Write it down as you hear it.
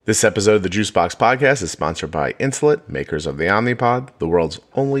This episode of the Juicebox Podcast is sponsored by Insulet, makers of the Omnipod, the world's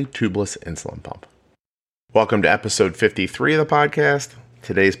only tubeless insulin pump. Welcome to episode 53 of the podcast.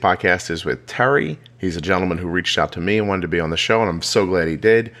 Today's podcast is with Terry. He's a gentleman who reached out to me and wanted to be on the show, and I'm so glad he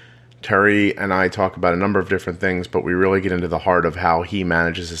did. Terry and I talk about a number of different things, but we really get into the heart of how he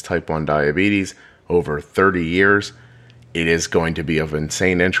manages his type 1 diabetes over 30 years. It is going to be of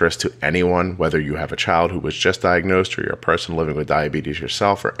insane interest to anyone, whether you have a child who was just diagnosed or you're a person living with diabetes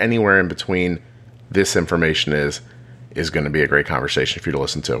yourself or anywhere in between. This information is going to be a great conversation for you to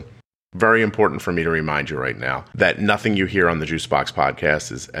listen to. Very important for me to remind you right now that nothing you hear on the Juicebox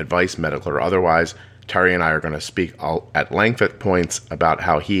Podcast is advice, medical or otherwise. Terry and I are going to speak at length at points about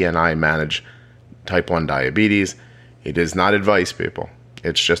how he and I manage type 1 diabetes. It is not advice, people.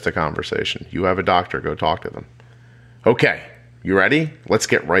 It's just a conversation. You have a doctor, go talk to them. Okay, you ready? Let's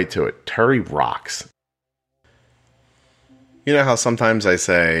get right to it. Terry rocks. You know how sometimes I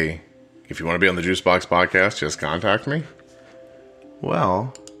say, if you want to be on the Juicebox Podcast, just contact me?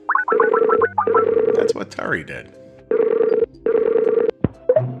 Well, that's what Terry did.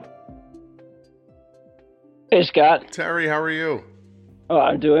 Hey, Scott. Terry, how are you? Oh,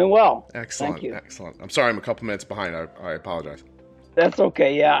 I'm doing well. Excellent. Thank you. Excellent. I'm sorry I'm a couple minutes behind. I apologize. That's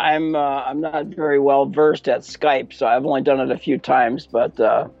okay. Yeah, I'm not very well versed at Skype, so I've only done it a few times, but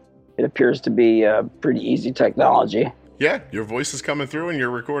it appears to be pretty easy technology. Yeah, your voice is coming through and you're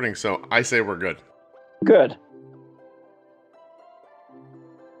recording, so I say we're good. Good.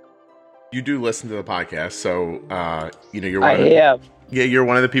 You do listen to the podcast, so you're you're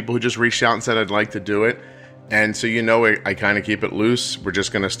one of the people who just reached out and said I'd like to do it, and so I kind of keep it loose. We're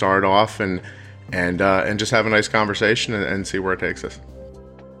just going to start off and just have a nice conversation and see where it takes us.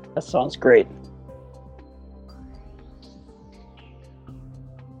 That sounds great.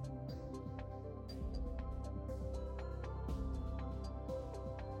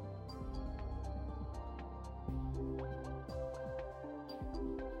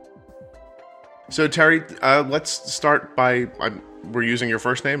 So Terry, let's start by we're using your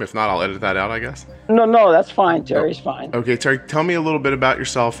first name. If not, I'll edit that out, I guess. No, that's fine. Terry's fine. Okay, Terry, tell me a little bit about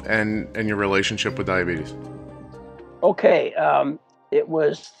yourself and your relationship with diabetes. Okay, it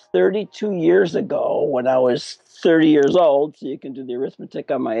was 32 years ago when I was 30 years old, so you can do the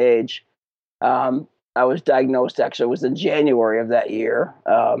arithmetic on my age. I was diagnosed, actually, it was in January of that year,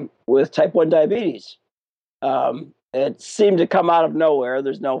 with type 1 diabetes. It seemed to come out of nowhere.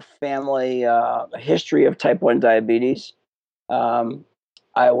 There's no family history of type 1 diabetes.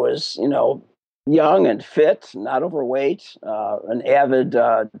 I was, young and fit, not overweight, an avid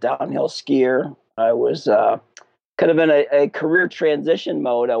downhill skier. I was kind of in a career transition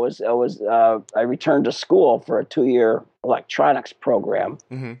mode. I returned to school for a 2-year electronics program.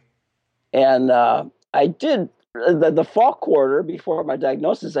 Mm-hmm. And I did the fall quarter before my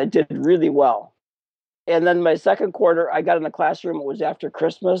diagnosis, I did really well. And then my second quarter, I got in the classroom. It was after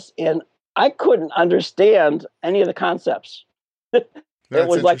Christmas, and I couldn't understand any of the concepts.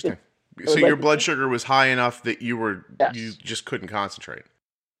 That's interesting. So your like blood sugar was high enough that you Yes. you just couldn't concentrate.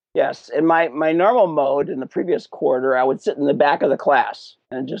 Yes. In my normal mode in the previous quarter, I would sit in the back of the class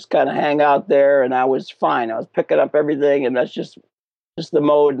and just kind of hang out there, and I was fine. I was picking up everything, and that's just the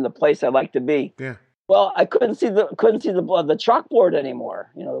mode and the place I like to be. Yeah. Well, I couldn't see the chalkboard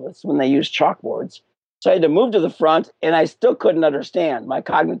anymore. That's when they use chalkboards. So I had to move to the front, and I still couldn't understand. My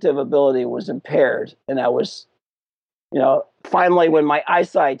cognitive ability was impaired, and I was, finally when my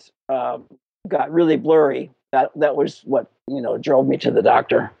eyesight got really blurry, that was what drove me to the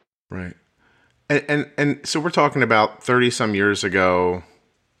doctor. Right. And so we're talking about 30 some years ago,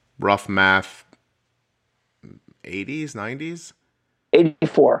 rough math, 80s, 90s?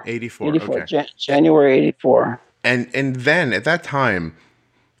 84. 84. Okay. January 84. And then at that time,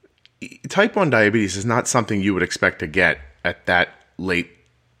 type 1 diabetes is not something you would expect to get at that late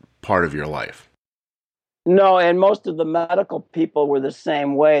part of your life. No, and most of the medical people were the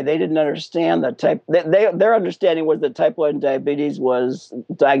same way. They didn't understand that their understanding was that type 1 diabetes was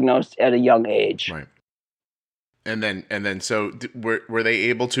diagnosed at a young age. Right. And then so were they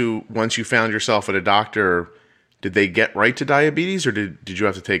able to, once you found yourself at a doctor, did they get right to diabetes, or did you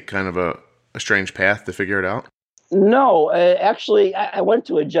have to take kind of a strange path to figure it out? No, actually, I went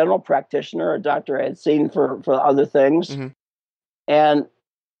to a general practitioner, a doctor I had seen for other things, Mm-hmm. and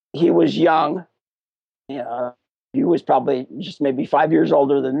he was young. He was probably just maybe 5 years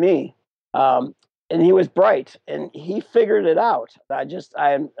older than me, and he was bright, and he figured it out.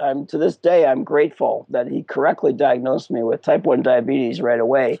 I'm to this day, I'm grateful that he correctly diagnosed me with type 1 diabetes right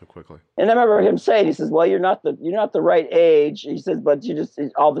away. So quickly. And I remember him saying, he says, "Well, you're not the right age." He says, "But you just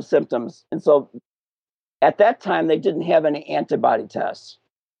all the symptoms." And so, at that time, they didn't have any antibody tests.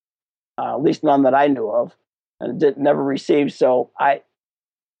 at least none that I knew of, and never received. So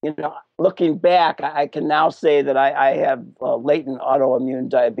looking back, I can now say that I have latent autoimmune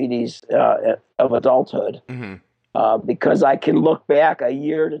diabetes of adulthood. Mm-hmm. Because I can look back a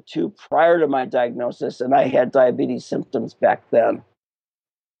year to two prior to my diagnosis, and I had diabetes symptoms back then.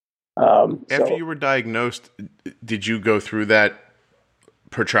 After you were diagnosed, did you go through that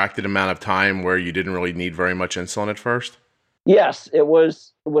protracted amount of time where you didn't really need very much insulin at first? Yes, it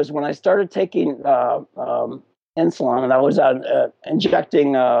was when I started taking insulin, and I was on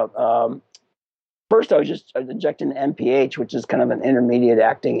injecting. First, I was just injecting NPH, which is kind of an intermediate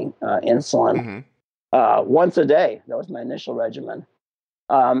acting insulin, once a day. That was my initial regimen,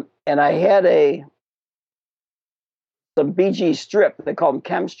 and I had some BG strip. They call them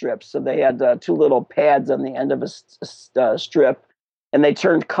chem strips. So they had two little pads on the end of a strip, and they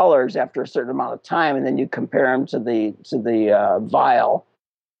turned colors after a certain amount of time, and then you compare them to the vial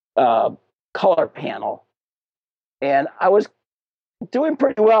color panel. And I was doing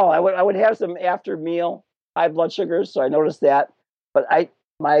pretty well. I would have some after meal high blood sugars, so I noticed that. But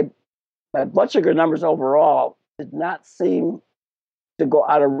my blood sugar numbers overall did not seem to go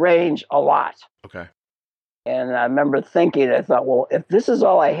out of range a lot. Okay. And I remember thinking, I thought, well, if this is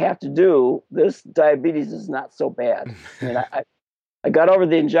all I have to do, this diabetes is not so bad. I mean, I got over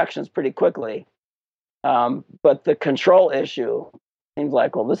the injections pretty quickly, but the control issue seems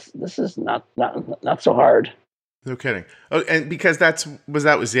like, well, this is not so hard. No kidding. Oh, and because that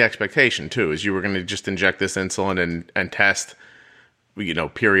was the expectation too, is you were going to just inject this insulin and test,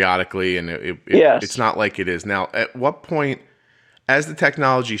 periodically, and yes. It's not like it is now. At what point, as the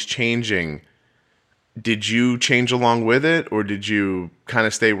technology's changing, did you change along with it, or did you kind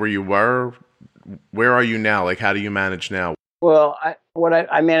of stay where you were? Where are you now? Like, how do you manage now? Well,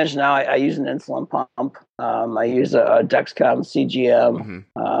 I manage now. I use an insulin pump. I use a Dexcom CGM.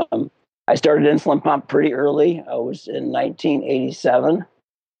 Mm-hmm. I started insulin pump pretty early. I was in 1987.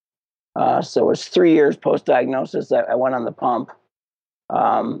 So it was 3 years post-diagnosis. I went on the pump.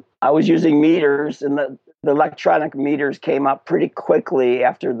 I was using meters, and the electronic meters came up pretty quickly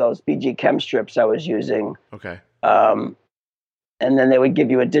after those BG chem strips I was using. Okay. And then they would give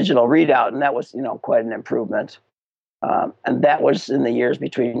you a digital readout, and that was, quite an improvement. And that was in the years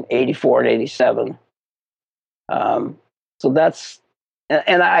between 84 and 87. So that's,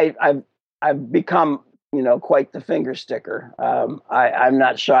 and I've become, quite the finger sticker. I'm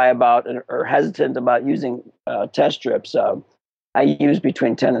not shy about or hesitant about using test strips. I use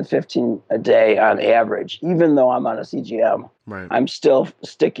between 10 and 15 a day on average, even though I'm on a CGM. Right. I'm still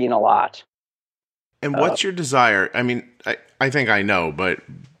sticking a lot. And what's your desire? I mean, I think I know, but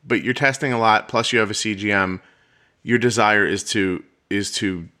you're testing a lot, plus you have a CGM. Your desire is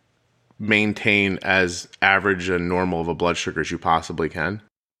to maintain as average and normal of a blood sugar as you possibly can.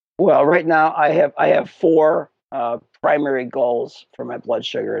 Well, right now I have four primary goals for my blood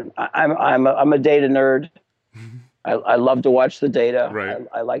sugar, and I'm a data nerd. I love to watch the data. Right.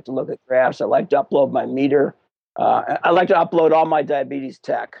 I like to look at graphs. I like to upload my meter. I like to upload all my diabetes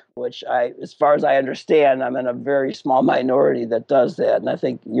tech, which as far as I understand, I'm in a very small minority that does that, and I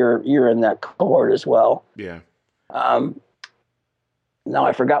think you're in that cohort as well. Yeah. Now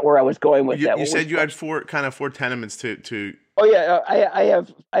I forgot where I was going with that. You said you had four tenements to. Oh yeah,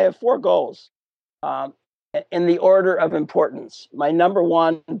 I have four goals, in the order of importance. My number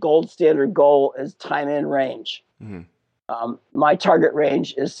one gold standard goal is time in range. Mm-hmm. My target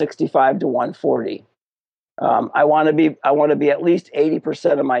range is 65 to 140. I want to be at least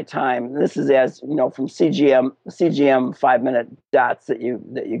 80% of my time. This is as from CGM 5-minute dots that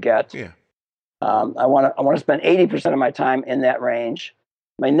you get. Yeah. I want to spend 80% of my time in that range.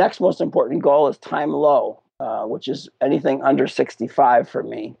 My next most important goal is time low, which is anything under 65 for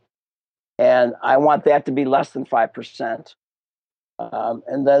me. And I want that to be less than 5%.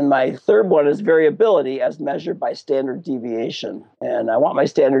 And then my third one is variability as measured by standard deviation. And I want my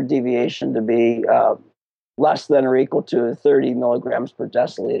standard deviation to be less than or equal to 30 milligrams per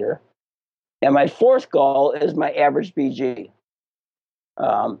deciliter. And my fourth goal is my average BG.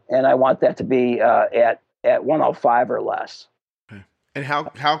 And I want that to be at 105 or less. Okay. And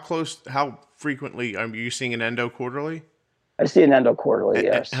how frequently are you seeing an endo quarterly? I see an endo quarterly,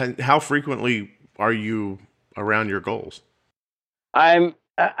 yes. And how frequently are you around your goals? I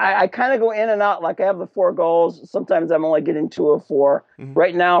kind of go in and out. Like I have the four goals. Sometimes I'm only getting 2 of 4. Mm-hmm.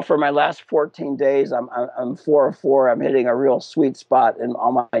 Right now, for my last 14 days, I'm 4 of 4. I'm hitting a real sweet spot in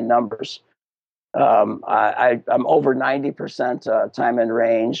all my numbers. I'm over 90% time in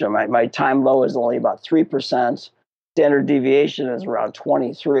range. My time low is only about 3%. Standard deviation is around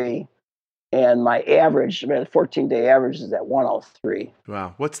 23. and my average, my 14-day average is at 103.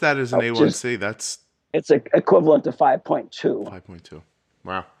 Wow. What's that as an Which A1C? That's it's equivalent to 5.2. 5.2.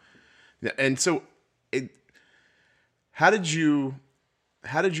 Wow. Yeah, and so how did you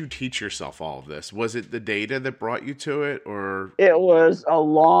teach yourself all of this? Was it the data that brought you to it, or? It was a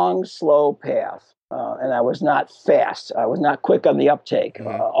long, slow path, and I was not fast. I was not quick on the uptake.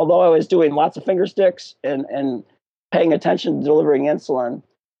 Although I was doing lots of finger sticks and paying attention to delivering insulin,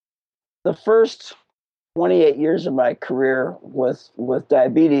 the first 28 years of my career with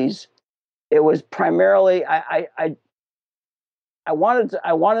diabetes, it was primarily I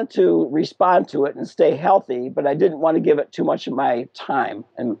wanted to respond to it and stay healthy, but I didn't want to give it too much of my time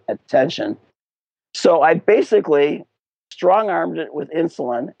and attention. So I basically strong-armed it with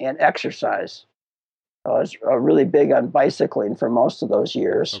insulin and exercise. I was really big on bicycling for most of those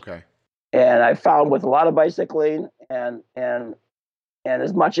years. Okay. And I found with a lot of bicycling and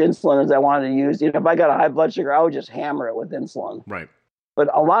as much insulin as I wanted to use, if I got a high blood sugar, I would just hammer it with insulin. Right. But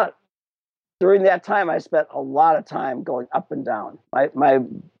during that time, I spent a lot of time going up and down. My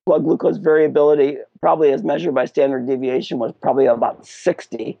blood glucose variability, probably as measured by standard deviation, was probably about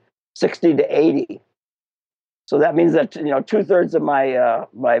 60 to 80. So that means that 2/3 of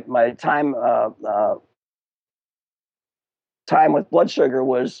my time with blood sugar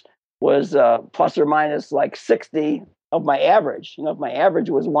was plus or minus like 60 of my average. If my average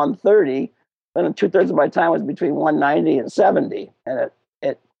was 130, then 2/3 of my time was between 190 and 70, and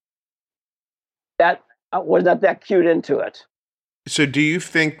that was not that cued into it. So do you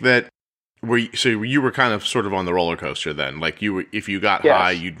think that you were kind of sort of on the roller coaster then? Like if you got Yes.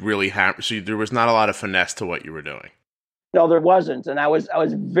 high, you'd really have, so there was not a lot of finesse to what you were doing. No, there wasn't, and I was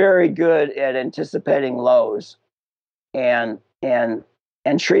very good at anticipating lows, and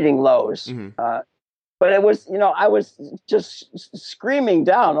treating lows. Mm-hmm. But it was, I was just screaming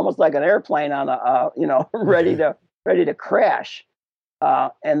down, almost like an airplane on ready to crash.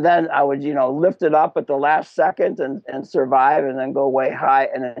 And then I would, lift it up at the last second and survive, and then go way high.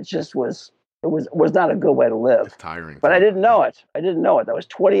 And it just was not a good way to live. It's tiring. But I didn't know it. That was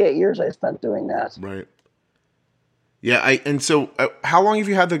 28 years I spent doing that. Right. Yeah. And so how long have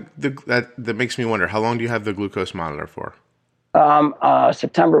you had that makes me wonder, how long do you have the glucose monitor for?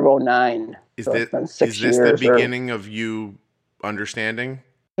 September of 2009. Is this the beginning of you understanding?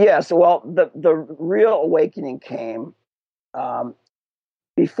 Yes. Well, the real awakening came,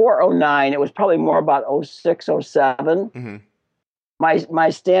 before 2009. It was probably more about 2006, 2007. Mm-hmm. My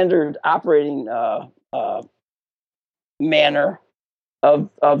standard operating manner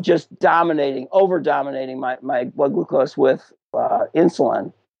of just over dominating my blood glucose with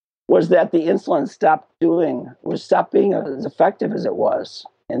insulin was that the insulin stopped being as effective as it was.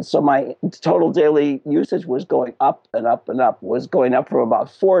 And so my total daily usage was going up and up and up, was going up from about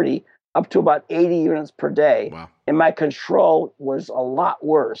 40 up to about 80 units per day. Wow. And my control was a lot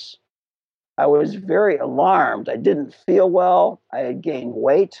worse. I was very alarmed. I didn't feel well. I had gained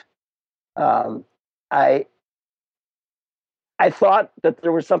weight. I thought that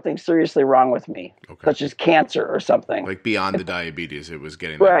there was something seriously wrong with me, such as cancer or something. Like beyond the diabetes, it was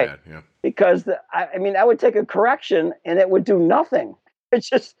getting right. that bad. Yeah. Because I would take a correction and it would do nothing. It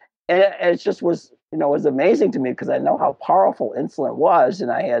just was, was amazing to me, because I know how powerful insulin was,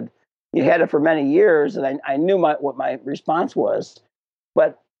 and you had it for many years, and I knew what my response was.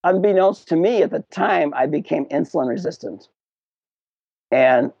 But unbeknownst to me at the time, I became insulin resistant,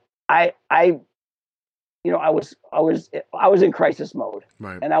 and I was in crisis mode,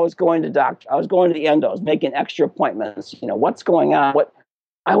 right. And I was going to doctor. I was going to the endos, making extra appointments. What's going on?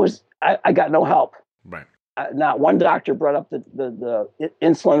 I got no help. Right. Not one doctor brought up the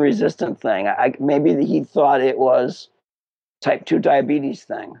insulin resistant thing. Maybe he thought it was type 2 diabetes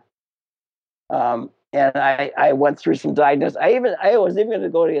thing. And I went through some diagnosis. I was even going to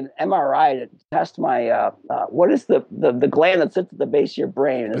go to an MRI to test my what is the gland that sits at the base of your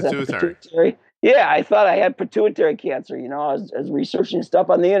brain? Is that the pituitary? Yeah, I thought I had pituitary cancer. I was researching stuff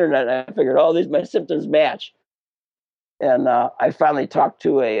on the internet, and I figured, my symptoms match. And I finally talked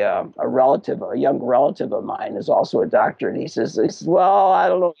to a young relative of mine, who's also a doctor, and he says, well, I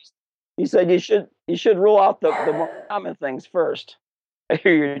don't know. He said you should rule out the more common things first. I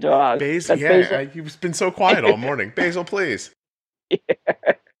hear your dog. Basil, you've been so quiet all morning. Basil, please. Yeah.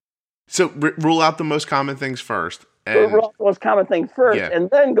 So rule out the most common things first. And rule out the most common thing first, and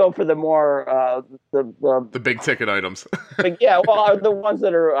then go for the more the big ticket items. the ones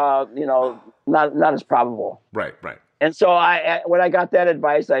that are not as probable. Right. And so when I got that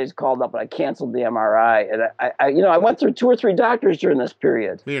advice, I just called up and I canceled the MRI, and I went through 2 or 3 doctors during this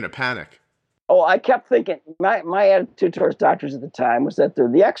period. You're in a panic. Oh, I kept thinking my attitude towards doctors at the time was that they're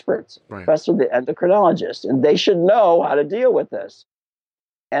the experts, Right. especially the endocrinologists, and they should know how to deal with this.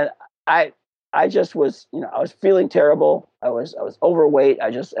 And I I just was, I was feeling terrible. I was overweight.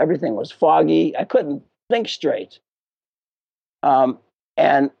 Everything was foggy. I couldn't think straight. And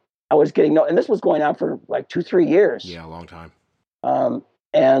I was getting no, and this was going on for like 2-3 years. Yeah, a long time.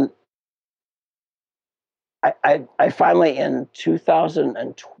 And I finally in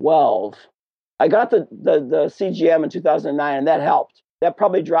 2012, I got the CGM in 2009, and that helped. That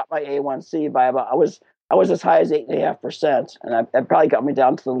probably dropped my A1C by about, I was as high as 8.5%, and it probably got me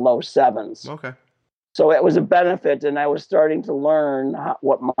down to the low sevens. Okay. So it was a benefit, and I was starting to learn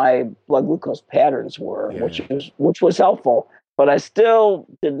what my blood glucose patterns were, which was helpful. But I still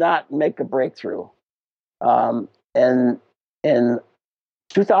did not make a breakthrough. And in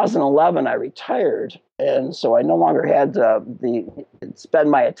 2011, I retired, and so I no longer had spend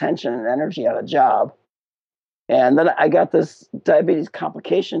my attention and energy on a job. And then I got this diabetes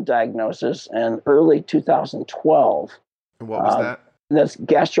complication diagnosis in early 2012. And what was that? That's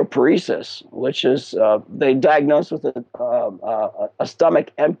gastroparesis, which is they diagnose with a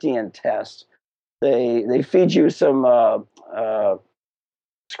stomach emptying test. They feed you some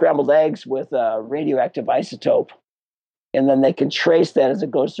scrambled eggs with a radioactive isotope, and then they can trace that as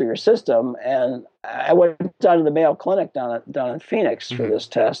it goes through your system. And I went down to the Mayo Clinic down in Phoenix for this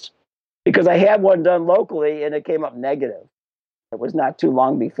test because I had one done locally, and it came up negative. It was not too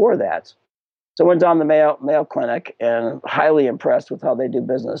long before that. So I went down to the Mayo Clinic, and highly impressed with how they do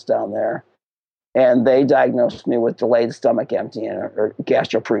business down there. And they diagnosed me with delayed stomach emptying or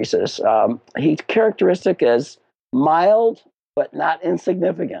gastroparesis. He's characteristic as mild, but not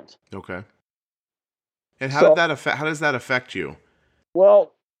insignificant. Okay. And how does that affect you?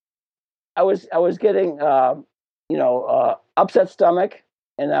 Well, I was getting upset stomach,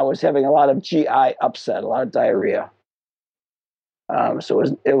 and I was having a lot of GI upset, a lot of diarrhea. So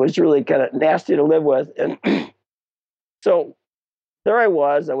it was really kind of nasty to live with. And so there I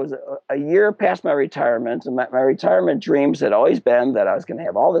was a year past my retirement, and my retirement dreams had always been that I was going to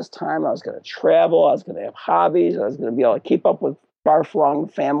have all this time. I was going to travel. I was going to have hobbies. I was going to be able to keep up with far-flung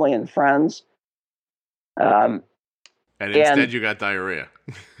family and friends. And instead you got diarrhea.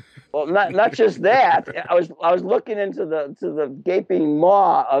 Well, not just that. I was looking into the gaping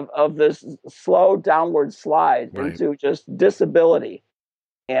maw of this slow downward slide into just disability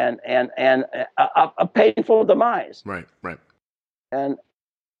and a painful demise. Right. And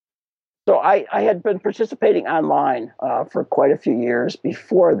so I had been participating online for quite a few years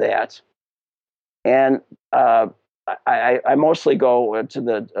before that, and I mostly go to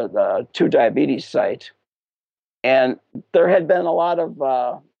the 2Diabetes site, and there had been a lot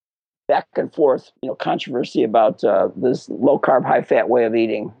of back and forth, controversy about this low carb, high fat way of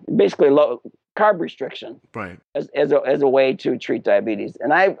eating, basically low carb restriction, right, as a way to treat diabetes.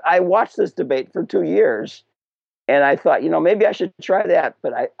 And I watched this debate for 2 years, and I thought, maybe I should try that.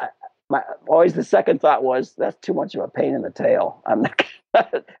 But always the second thought was that's too much of a pain in the tail. I'm not.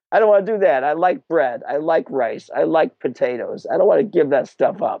 I don't want to do that. I like bread. I like rice. I like potatoes. I don't want to give that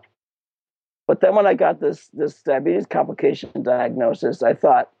stuff up. But then when I got this diabetes complication diagnosis, I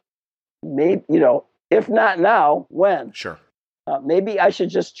thought, maybe, if not now, when? Sure. Maybe I should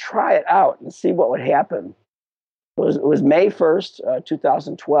just try it out and see what would happen. It was May 1st,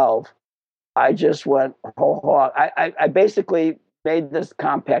 2012. I just went whole hog. I basically made this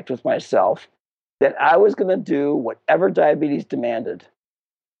compact with myself that I was going to do whatever diabetes demanded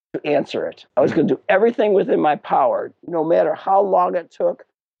to answer it. I was going to do everything within my power, no matter how long it took,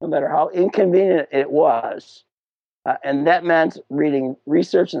 no matter how inconvenient it was. And that meant reading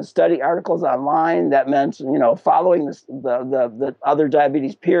research and study articles online. That meant, following the other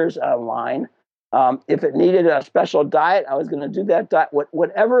diabetes peers online. If it needed a special diet, I was going to do that diet,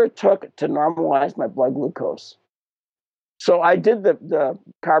 whatever it took to normalize my blood glucose. So I did the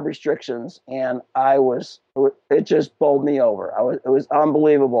carb restrictions, and it just bowled me over. It was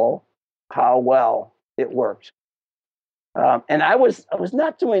unbelievable how well it worked. And I was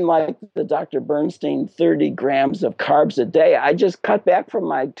not doing like the Dr. Bernstein 30 grams of carbs a day. I just cut back from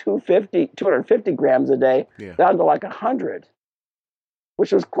my 250 grams a day down to like 100,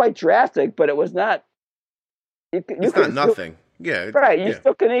 which was quite drastic, but it was not. It's not nothing. Right. You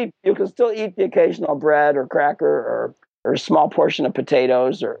still can eat. You can still eat the occasional bread or cracker or a small portion of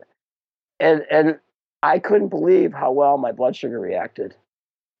potatoes and I couldn't believe how well my blood sugar reacted.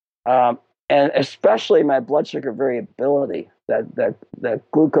 And especially my blood sugar variability, that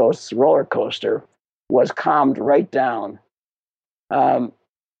glucose roller coaster was calmed right down. And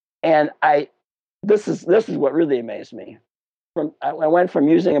this is what really amazed me. I went from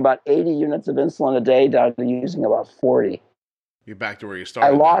using about 80 units of insulin a day down to using about 40. You're back to where you I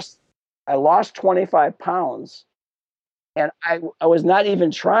started. lost 25 pounds, and I was not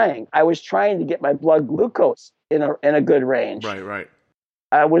even trying. I was trying to get my blood glucose in a good range. Right.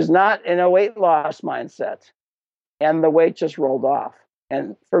 I was not in a weight loss mindset, and the weight just rolled off.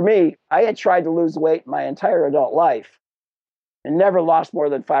 And for me, I had tried to lose weight my entire adult life and never lost more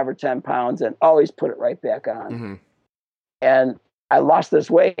than 5 or 10 pounds and always put it right back on. Mm-hmm. And I lost this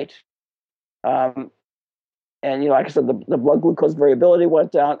weight. And, like I said, the blood glucose variability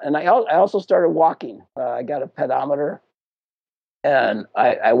went down. And I also started walking. I got a pedometer, and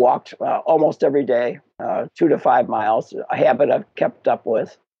I walked almost every day, 2 to 5 miles, a habit I've kept up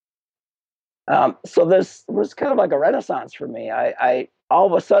with. So this was kind of like a renaissance for me. I all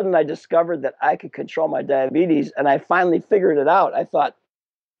of a sudden I discovered that I could control my diabetes, and I finally figured it out. I thought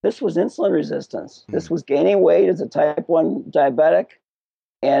this was insulin resistance. This was gaining weight as a type 1 diabetic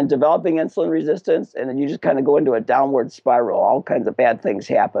and developing insulin resistance, and then you just kind of go into a downward spiral. All kinds of bad things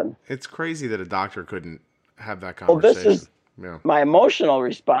happen. It's crazy that a doctor couldn't have that conversation. My emotional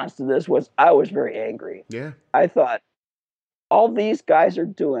response to this was I was very angry. Yeah. I thought all these guys are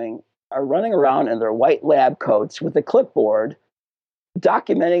running around in their white lab coats with a clipboard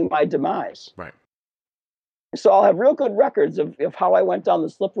documenting my demise. Right. So I'll have real good records of how I went down the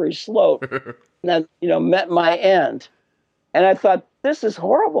slippery slope and then, met my end. And I thought, this is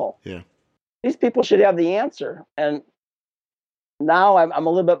horrible. Yeah. These people should have the answer. And now I'm a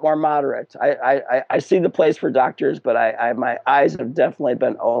little bit more moderate. I see the place for doctors, but my eyes have definitely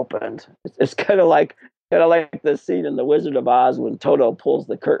been opened. It's kind of like the scene in The Wizard of Oz when Toto pulls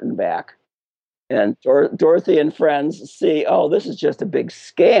the curtain back, and Dorothy and friends see, oh, this is just a big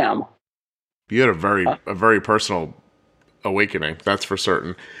scam. You had a very personal awakening, that's for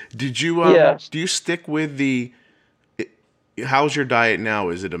certain. Did you? Do you stick with the? How's your diet now?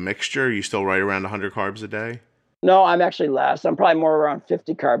 Is it a mixture? Are you still right around 100 carbs a day? No, I'm actually less. I'm probably more around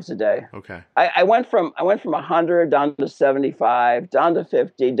 50 carbs a day. Okay. I went from 100 down to 75, down to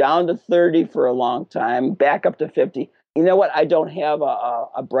 50, down to 30 for a long time, back up to 50. You know what? I don't have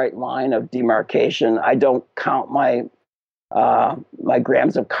a bright line of demarcation. I don't count my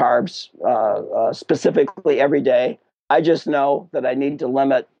grams of carbs specifically every day. I just know that I need to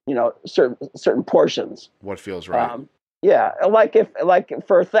limit, certain portions. What feels right? Yeah, like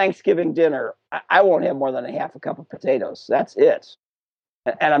for Thanksgiving dinner, I won't have more than a half a cup of potatoes. That's it.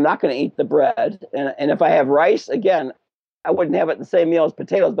 And I'm not going to eat the bread. And if I have rice, again, I wouldn't have it in the same meal as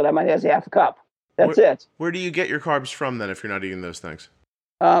potatoes, but I might have half a cup. That's it. Where do you get your carbs from then if you're not eating those things?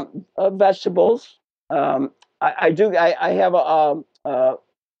 Vegetables. I have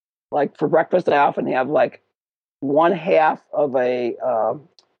like for breakfast, I often have like 1/2 of a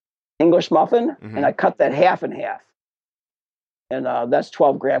English muffin, and I cut that half in half. And that's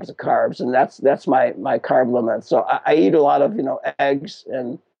 12 grams of carbs, and that's my carb limit. So I eat a lot of eggs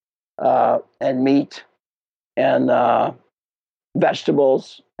and meat and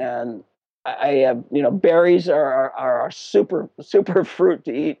vegetables, and I have berries are a super fruit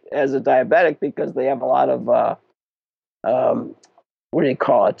to eat as a diabetic because they have a lot of what do you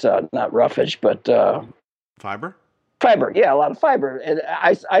call it? Not roughage, but fiber. Fiber, yeah, a lot of fiber, and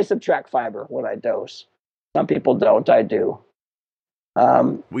I subtract fiber when I dose. Some people don't. I do.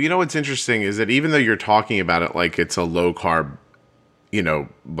 Well, what's interesting is that even though you're talking about it like it's a low carb,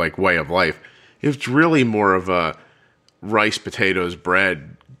 like way of life, it's really more of a rice, potatoes,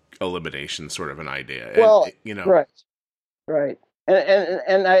 bread elimination sort of an idea. Well, right.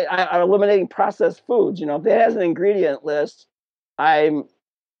 And I'm eliminating processed foods. If it has an ingredient list, I'm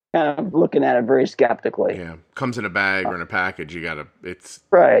kind of looking at it very skeptically. Yeah, comes in a bag or in a package. It's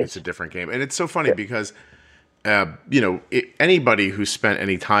a different game, and it's so funny because. Anybody who's spent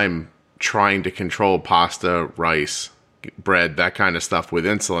any time trying to control pasta, rice, bread, that kind of stuff with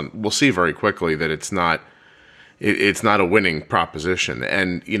insulin will see very quickly that it's not a winning proposition.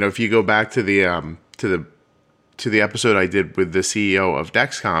 And if you go back to the episode I did with the CEO of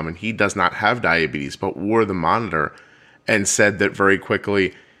Dexcom, and he does not have diabetes but wore the monitor, and said that very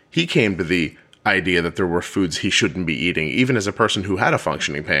quickly he came to the idea that there were foods he shouldn't be eating, even as a person who had a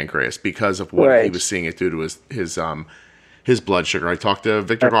functioning pancreas, because of what he was seeing it do to his blood sugar. I talked to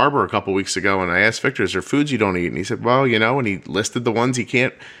Victor Garber a couple weeks ago, and I asked Victor, "Is there foods you don't eat?" And he said, "Well, and he listed the ones he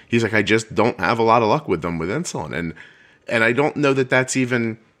can't." He's like, "I just don't have a lot of luck with them with insulin," and I don't know that that's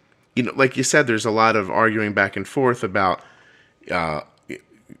even, like you said, there's a lot of arguing back and forth about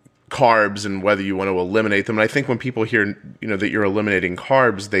carbs and whether you want to eliminate them. And I think when people hear, that you're eliminating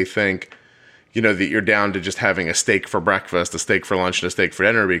carbs, they think, that you're down to just having a steak for breakfast, a steak for lunch, and a steak for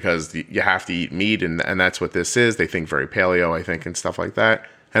dinner because you have to eat meat, and that's what this is. They think very paleo, I think, and stuff like that.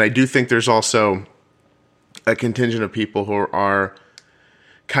 And I do think there's also a contingent of people who are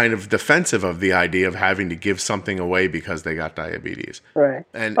kind of defensive of the idea of having to give something away because they got diabetes. Right.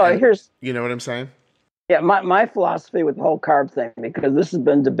 And Here's, you know what I'm saying? yeah, my philosophy with the whole carb thing, because this has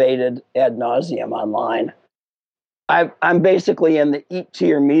been debated ad nauseum online. I'm basically in the eat to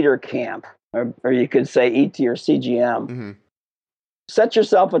your meter camp, or you could say eat to your CGM. Mm-hmm. Set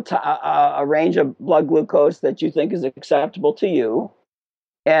yourself a range of blood glucose that you think is acceptable to you,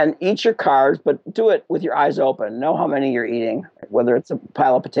 and eat your carbs, but do it with your eyes open. Know how many you're eating, whether it's a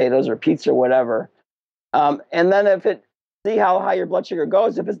pile of potatoes or pizza or whatever. And then see how high your blood sugar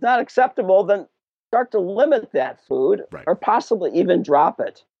goes. If it's not acceptable, then start to limit that food, right, or possibly even drop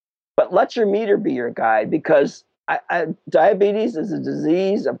it. But let your meter be your guide, because diabetes is a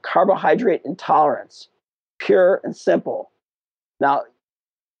disease of carbohydrate intolerance, pure and simple. Now,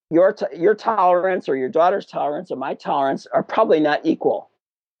 your tolerance or your daughter's tolerance or my tolerance are probably not equal.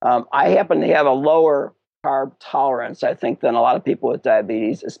 I happen to have a lower carb tolerance, I think, than a lot of people with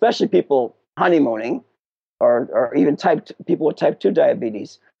diabetes, especially people honeymooning or even people with type 2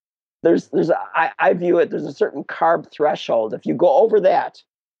 diabetes. I view it, there's a certain carb threshold. If you go over that,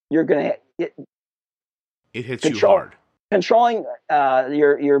 you're going to... It hits you hard. Controlling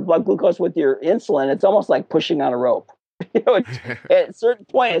your blood glucose with your insulin, it's almost like pushing on a rope. At a certain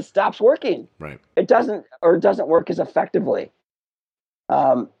point, it stops working. Right. It doesn't work as effectively.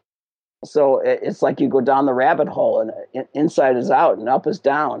 So it's like you go down the rabbit hole, and inside is out and up is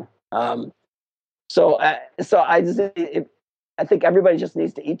down. So I think everybody just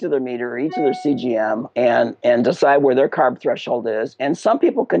needs to eat to their meter or eat to their CGM and decide where their carb threshold is. And some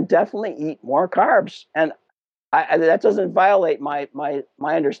people can definitely eat more carbs, and that doesn't violate my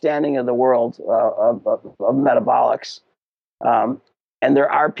understanding of the world of metabolics. And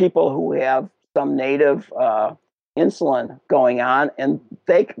there are people who have some native insulin going on, and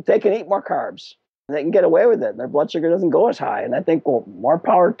they can eat more carbs. They can get away with it. Their blood sugar doesn't go as high, and I think, well, more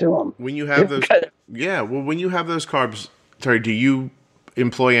power to them. When you have those, when you have those carbs, sorry, do you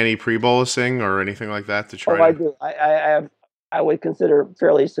employ any pre-bolusing or anything like that to try? I do. I would consider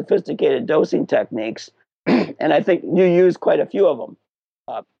fairly sophisticated dosing techniques, and I think you use quite a few of them.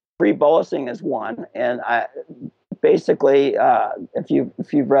 Pre-bolusing is one, and I basically, if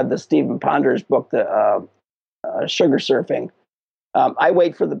you've read the Stephen Ponder's book, the Sugar Surfing, I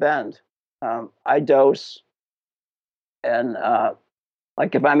wait for the bend. I dose, and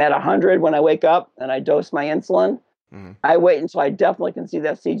like if I'm at 100 when I wake up and I dose my insulin, I wait until I definitely can see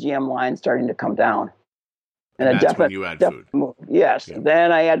that CGM line starting to come down. And that's when you add food. Yes, yeah.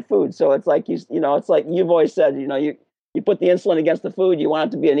 Then I add food. So it's like it's like you've always said, you put the insulin against the food, you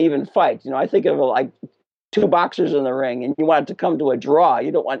want it to be an even fight. I think of it like two boxers in the ring, and you want it to come to a draw.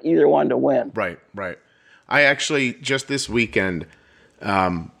 You don't want either one to win. Right. I actually, just this weekend,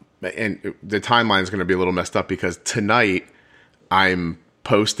 and the timeline is going to be a little messed up because tonight I'm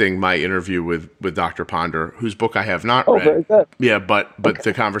posting my interview with Dr. Ponder, whose book I have not read. Very good. Yeah, but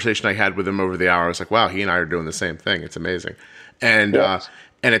the conversation I had with him over the hour, I was like, wow, he and I are doing the same thing. It's amazing. And yes.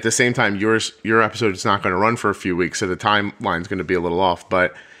 And at the same time, your episode is not going to run for a few weeks, so the timeline's going to be a little off.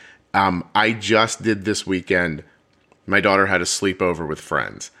 But I just did this weekend. My daughter had a sleepover with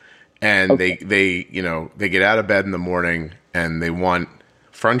friends, and they get out of bed in the morning and they want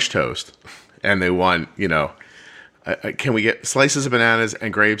French toast, and they want can we get slices of bananas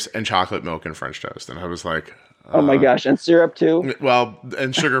and grapes and chocolate milk and French toast? And I was like, oh my gosh, and syrup too? Well,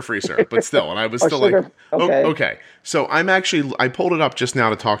 and sugar-free syrup, but still. And I was still sugar, like, okay. So I pulled it up just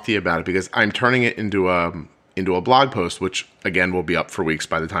now to talk to you about it because I'm turning it into a blog post, which again will be up for weeks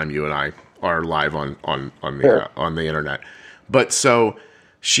by the time you and I are live on the internet. But so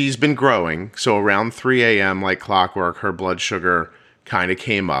she's been growing. So around 3 a.m. like clockwork, her blood sugar kind of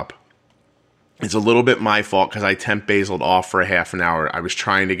came up. It's a little bit my fault because I temp basiled off for a half an hour. I was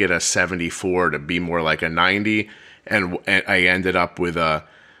trying to get a 74 to be more like a 90, and I ended up with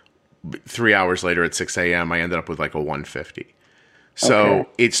 3 hours later at 6 a.m., I ended up with like a 150. So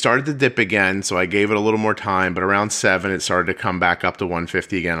It started to dip again, so I gave it a little more time, but around 7, it started to come back up to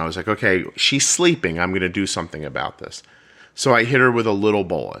 150 again. I was like, okay, she's sleeping. I'm going to do something about this. So I hit her with a little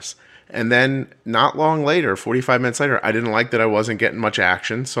bolus. And then not long later, 45 minutes later, I didn't like that I wasn't getting much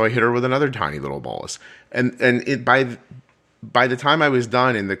action, so I hit her with another tiny little bolus. And by the time I was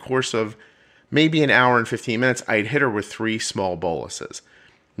done, in the course of maybe an hour and 15 minutes, I'd hit her with 3 small boluses.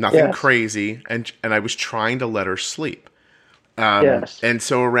 Nothing crazy, and I was trying to let her sleep. And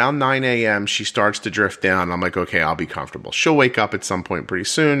so around 9 a.m., she starts to drift down. I'm like, okay, I'll be comfortable. She'll wake up at some point pretty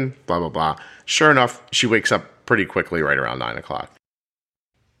soon, blah, blah, blah. Sure enough, she wakes up pretty quickly right around 9 o'clock.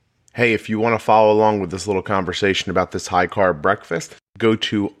 Hey, if you want to follow along with this little conversation about this high-carb breakfast, go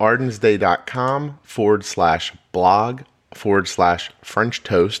to ardensday.com/blog/French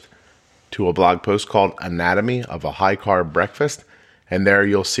toast to a blog post called Anatomy of a High-Carb Breakfast. And there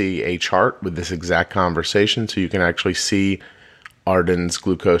you'll see a chart with this exact conversation so you can actually see Arden's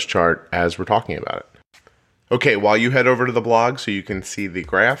glucose chart as we're talking about it. Okay, while you head over to the blog so you can see the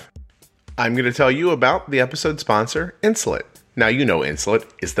graph, I'm going to tell you about the episode sponsor, Insulet. Now, you know Insulet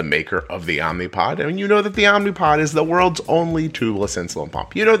is the maker of the Omnipod, and you know that the Omnipod is the world's only tubeless insulin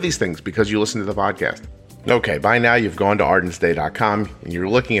pump. You know these things because you listen to the podcast. Okay, by now you've gone to ardensday.com and you're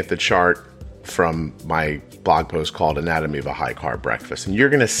looking at the chart from my blog post called Anatomy of a High Carb Breakfast. And you're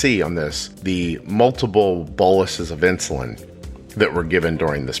going to see on this the multiple boluses of insulin that were given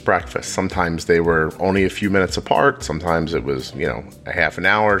during this breakfast. Sometimes they were only a few minutes apart. Sometimes it was, a half an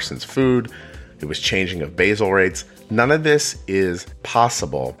hour since food. It was changing of basal rates. None of this is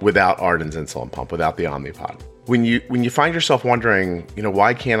possible without Arden's insulin pump, without the Omnipod. When you find yourself wondering,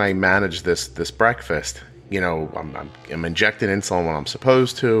 why can't I manage this breakfast? I'm injecting insulin when I'm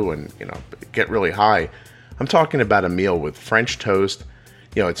supposed to and, get really high. I'm talking about a meal with French toast.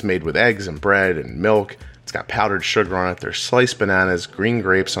 It's made with eggs and bread and milk. It's got powdered sugar on it. There's sliced bananas, green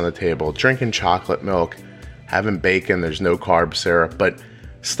grapes on the table, drinking chocolate milk, having bacon. There's no carb syrup, but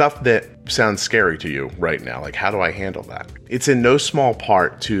stuff that sounds scary to you right now. Like, how do I handle that? It's in no small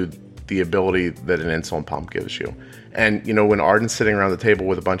part to the ability that an insulin pump gives you. And, when Arden's sitting around the table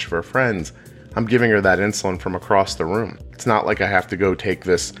with a bunch of her friends, I'm giving her that insulin from across the room. It's not like I have to go take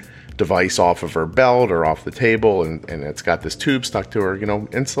this device off of her belt or off the table and it's got this tube stuck to her.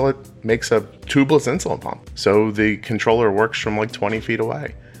 Insulet makes a tubeless insulin pump. So the controller works from like 20 feet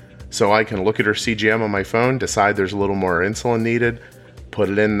away. So I can look at her CGM on my phone, decide there's a little more insulin needed, put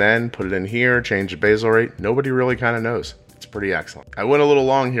it in then, put it in here, change the basal rate. Nobody really kind of knows. It's pretty excellent. I went a little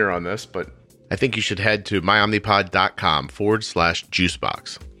long here on this, but I think you should head to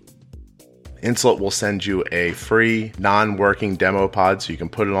myomnipod.com/juicebox. Insulet will send you a free non-working demo pod so you can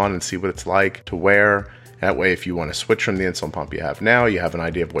put it on and see what it's like to wear. That way, if you want to switch from the insulin pump you have now, you have an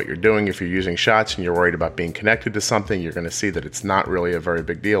idea of what you're doing. If you're using shots and you're worried about being connected to something, you're going to see that it's not really a very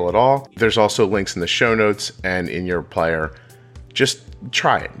big deal at all. There's also links in the show notes and in your player. Just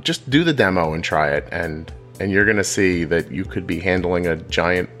try it. Just do the demo and try it, and you're going to see that you could be handling a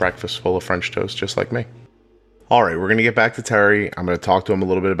giant breakfast full of French toast just like me. All right, we're going to get back to Terry. I'm going to talk to him a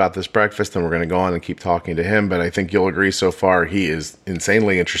little bit about this breakfast, and we're going to go on and keep talking to him. But I think you'll agree so far he is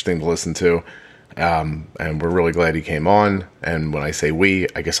insanely interesting to listen to, and we're really glad he came on. And when I say we,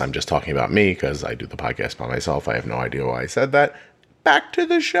 I guess I'm just talking about me because I do the podcast by myself. I have no idea why I said that. Back to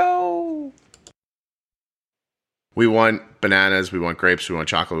the show. We want bananas, we want grapes, we want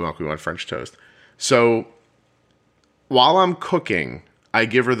chocolate milk, we want French toast. So while I'm cooking, I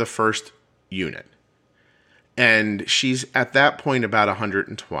give her the first unit. And she's at that point about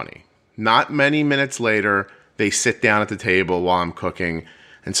 120. Not many minutes later, they sit down at the table while I'm cooking.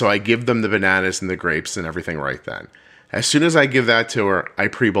 And so I give them the bananas and the grapes and everything right then. As soon as I give that to her, I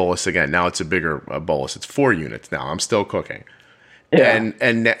pre-bolus again. Now it's a bigger bolus. It's 4 units now. I'm still cooking. Yeah.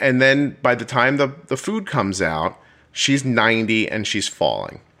 And then by the time the food comes out, she's 90 and she's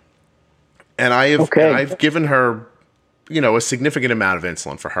falling. And I've given her a significant amount of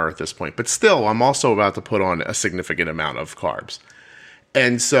insulin for her at this point. But still, I'm also about to put on a significant amount of carbs.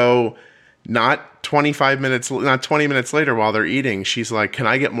 And so not 20 minutes later while they're eating, she's like, can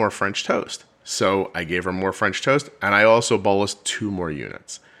I get more French toast? So I gave her more French toast, and I also bolused 2 more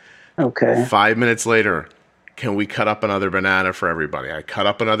units. Okay. 5 minutes later, can we cut up another banana for everybody? I cut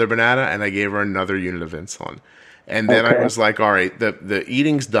up another banana, and I gave her another unit of insulin. And then I was like, all right, the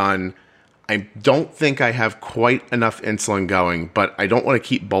eating's done. I don't think I have quite enough insulin going, but I don't want to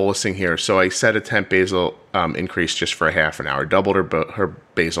keep bolusing here. So I set a temp basal increase just for a half an hour, doubled her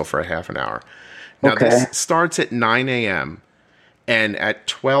basal for a half an hour. Now, this starts at 9 a.m. And at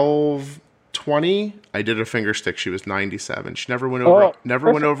 12:20, I did a finger stick. She was 97. She never went over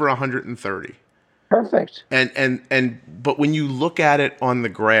went over 130. Perfect. But when you look at it on the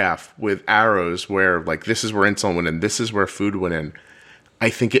graph with arrows where like this is where insulin went in, this is where food went in, I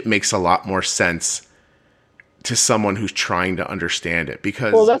think it makes a lot more sense to someone who's trying to understand it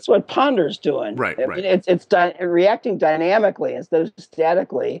because that's what Ponder's doing. Right. It's reacting dynamically instead of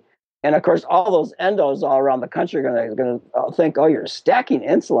statically. And of course, all those endos all around the country are going to think, "Oh, you're stacking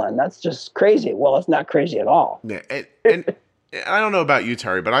insulin. That's just crazy." Well, it's not crazy at all. Yeah, and I don't know about you,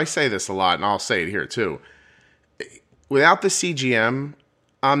 Terry, but I say this a lot, and I'll say it here too. Without the CGM,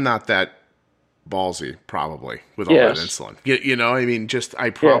 I'm not that ballsy, probably, with all that insulin. I mean,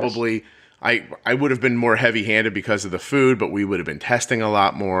 I would have been more heavy-handed because of the food, but we would have been testing a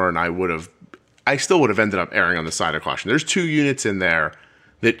lot more, and I still would have ended up erring on the side of caution. There's 2 units in there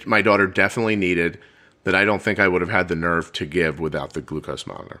that my daughter definitely needed that I don't think I would have had the nerve to give without the glucose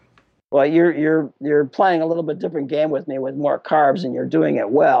monitor. Well, you're playing a little bit different game with me with more carbs, and you're doing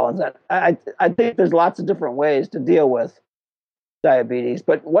it well. And that I think there's lots of different ways to deal with diabetes.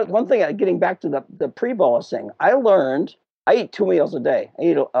 But one thing, getting back to the pre-bolusing, I learned I eat 2 meals a day. I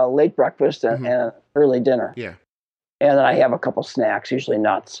eat a late breakfast and an early dinner. Yeah, and then I have a couple snacks, usually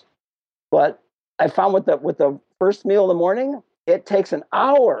nuts. But I found with the first meal in the morning, it takes an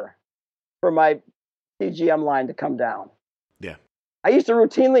hour for my CGM line to come down. yeah. I used to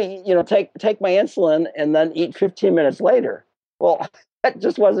routinely, take my insulin and then eat 15 minutes later. Well, that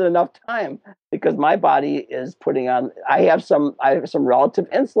just wasn't enough time because my body is putting on. I have some relative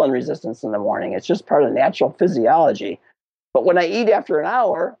insulin resistance in the morning. It's just part of natural physiology. But when I eat after an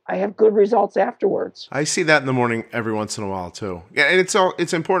hour, I have good results afterwards. I see that in the morning every once in a while too. Yeah, and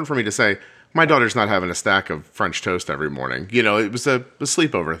it's important for me to say my daughter's not having a stack of French toast every morning. It was a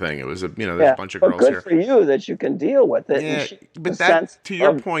sleepover thing. It was there's a bunch of girls good here. For you that you can deal with it. Yeah, but that, to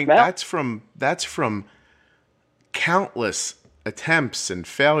your point, that's from countless attempts and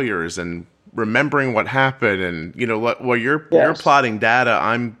failures and remembering what happened. And while you're plotting data,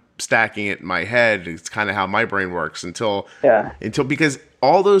 I'm stacking it in my head. It's kind of how my brain works until because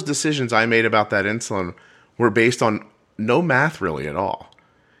all those decisions I made about that insulin were based on no math really at all.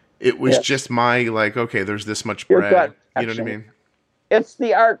 It was just my okay, there's this much bread. You know what I mean? It's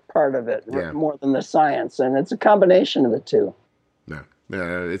the art part of it more than the science, and it's a combination of the two. Yeah,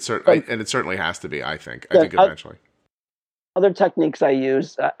 it certainly has to be. I think eventually. Other techniques I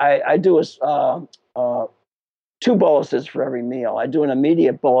use, I do 2 boluses for every meal. I do an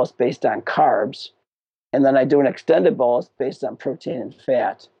immediate bolus based on carbs, and then I do an extended bolus based on protein and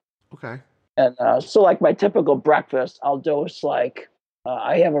fat. Okay. And so, like my typical breakfast, I'll dose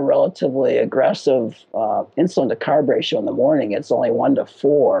I have a relatively aggressive insulin to carb ratio in the morning. It's only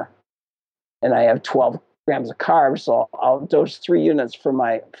 1:4, and I have 12 grams of carbs. So I'll dose 3 units for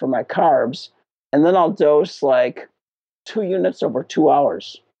my carbs, and then I'll dose 2 units over 2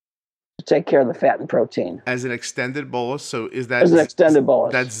 hours to take care of the fat and protein. As an extended bolus, so is that as an extended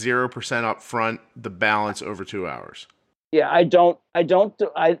bolus? That's 0% up front, the balance over 2 hours. Yeah,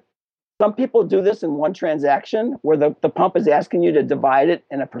 some people do this in one transaction where the pump is asking you to divide it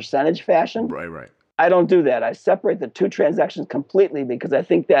in a percentage fashion. Right. I don't do that. I separate the 2 transactions completely because I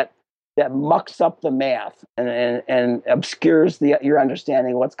think that mucks up the math and obscures your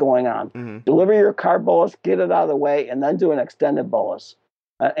understanding of what's going on. Mm-hmm. Deliver your carb bolus, get it out of the way, and then do an extended bolus.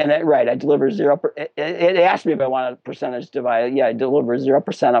 I deliver 0. It asked me if I wanted a percentage divided. Yeah, I deliver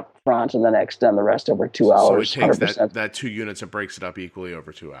 0% up front, and then I extend the rest over 2 hours. So it takes that 2 units and breaks it up equally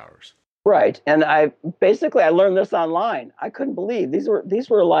over 2 hours. Right, and I learned this online. I couldn't believe these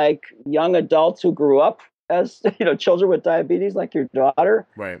were like young adults who grew up as children with diabetes, like your daughter.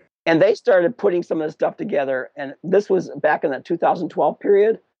 Right. And they started putting some of this stuff together. And this was back in the 2012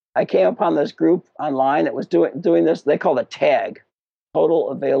 period. I came upon this group online that was doing this. They called it TAG,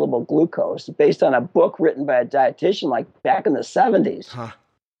 Total Available Glucose, based on a book written by a dietitian back in the 70s. Huh.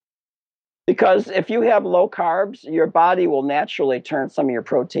 Because if you have low carbs, your body will naturally turn some of your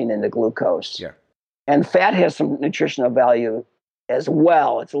protein into glucose. Yeah. And fat has some nutritional value as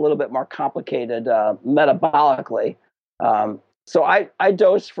well. It's a little bit more complicated metabolically. So I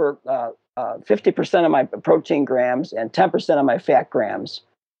dose for 50% of my protein grams and 10% of my fat grams.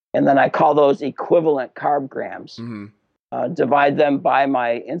 And then I call those equivalent carb grams. Mm-hmm. Divide them by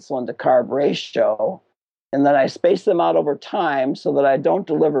my insulin to carb ratio. And then I space them out over time so that I don't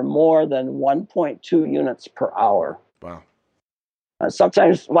deliver more than 1.2 units per hour. Wow.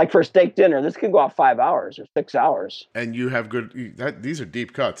 Sometimes, like for a steak dinner, this can go out 5 hours or 6 hours. And you have these are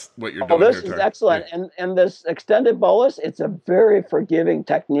deep cuts, what you're doing. Oh, this is excellent. Yeah. And this extended bolus, it's a very forgiving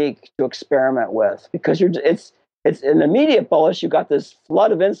technique to experiment with because it's an immediate bolus. You got this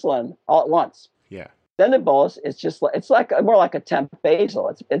flood of insulin all at once. Yeah. Extended bolus, it's more like a temp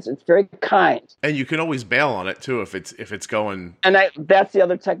basal. It's very kind. And you can always bail on it too if it's going. And that's the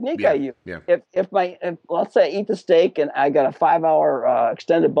other technique I use. Yeah. If let's say I eat the steak and I got a 5-hour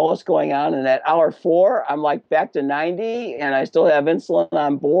extended bolus going on, and at hour 4 I'm back to 90, and I still have insulin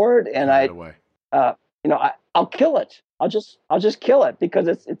on board, and I'll kill it. I'll just kill it because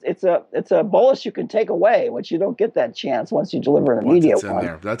it's a bolus you can take away, which you don't get that chance once you deliver an immediate one.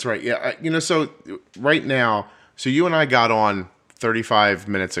 There. That's right. Yeah. So right now, so you and I got on 35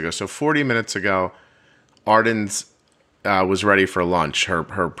 minutes ago. So 40 minutes ago, Arden's was ready for lunch, her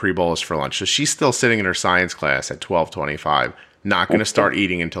pre-bolus for lunch. So she's still sitting in her science class at 12:25. Not going to start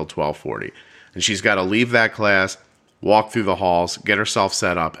eating until 12:40. And she's got to leave that class, walk through the halls, get herself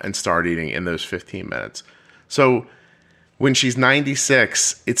set up, and start eating in those 15 minutes. So when she's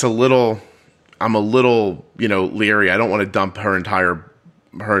 96, I'm a little, leery. I don't want to dump her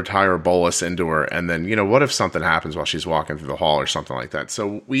entire bolus into her. And then, what if something happens while she's walking through the hall or something like that?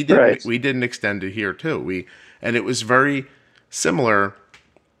 So we didn't extend it here too. And it was very similar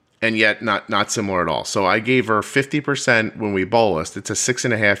and yet not similar at all. So I gave her 50% when we bolused. It's a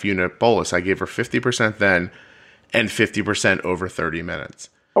 6.5 unit bolus. I gave her 50% then and 50% over 30 minutes.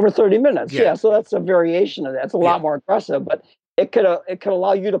 Over 30 minutes, yeah. So that's a variation of that. It's a lot more aggressive, but it could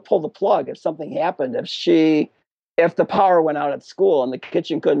allow you to pull the plug if something happened. If the power went out at school and the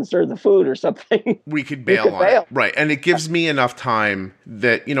kitchen couldn't serve the food or something, we could bail on it. Right. And it gives me enough time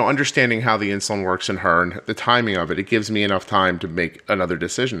that, understanding how the insulin works in her and the timing of it, it gives me enough time to make another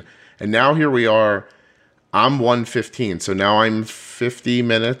decision. And now here we are, I'm 1:15. So now I'm 50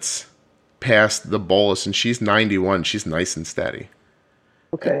 minutes past the bolus and she's 91. She's nice and steady.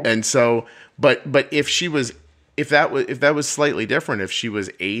 Okay. And so, but if that was slightly different, if she was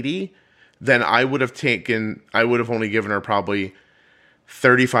 80, then I would have only given her probably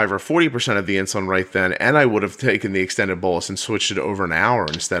 35 or 40% of the insulin right then. And I would have taken the extended bolus and switched it over an hour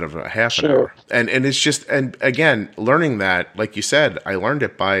instead of a half an hour. And it's just, and again, learning that, like you said, I learned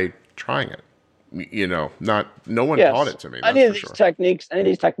it by trying it. No one taught it to me. Any of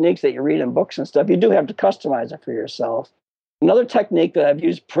these techniques that you read in books and stuff, you do have to customize it for yourself. Another technique that I've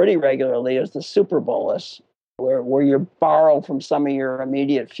used pretty regularly is the super bolus, where you borrow from some of your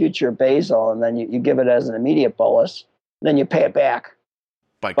immediate future basal, and then you give it as an immediate bolus, then you pay it back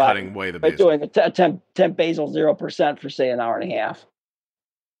by cutting away the basal. By doing a 10 basal 0% for say an hour and a half.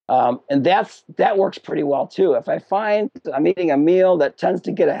 And that works pretty well too. If I find I'm eating a meal that tends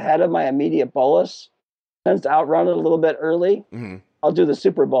to get ahead of my immediate bolus, tends to outrun it a little bit early, I'll do the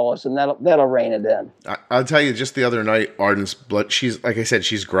super bolus, and that'll rein it in. I'll tell you, just the other night, Arden's blood, like I said,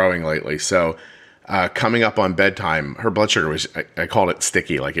 she's growing lately. So coming up on bedtime, her blood sugar was, I called it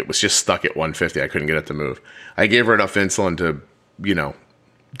sticky. Like it was just stuck at 150. I couldn't get it to move. I gave her enough insulin to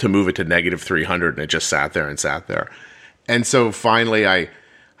move it to negative 300, and it just sat there. And so finally I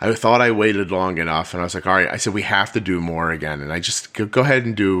thought I waited long enough, and I was like, all right, I said, we have to do more again. And I just go ahead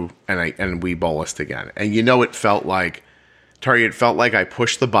and and we bolused again. And it felt like, Tari, it felt like I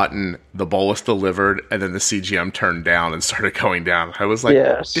pushed the button, the bolus delivered, and then the CGM turned down and started going down. I was like,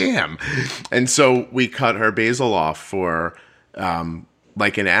 damn. And so we cut her basal off for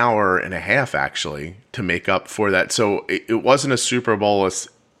like an hour and a half, actually, to make up for that. So it wasn't a super bolus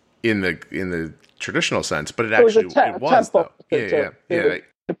in the traditional sense, but it actually was. Though. Yeah.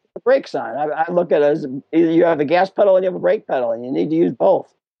 To put the brakes on. I look at it as either you have a gas pedal and you have a brake pedal, and you need to use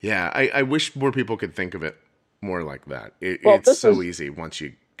both. Yeah, I wish more people could think of it more like that. It's so easy once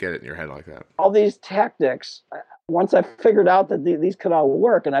you get it in your head like that. All these tactics, once I figured out that these could all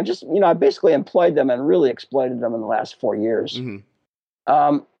work, and I basically employed them and really exploited them in the last 4 years.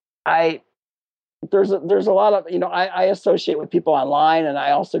 There's a lot of, I associate with people online, and I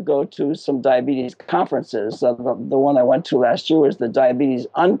also go to some diabetes conferences. The one I went to last year was the Diabetes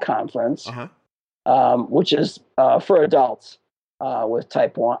Unconference, which is for adults with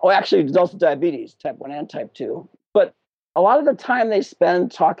type 1. Oh, actually, adults with diabetes, type 1 and type 2. But a lot of the time they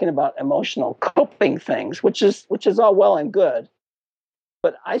spend talking about emotional coping things, which is all well and good.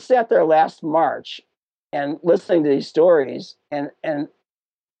 But I sat there last March and listening to these stories, and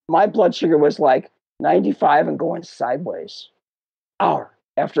my blood sugar was like 95 and going sideways, hour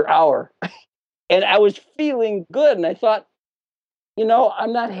after hour. And I was feeling good. And I thought,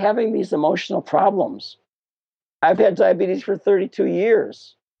 I'm not having these emotional problems. I've had diabetes for 32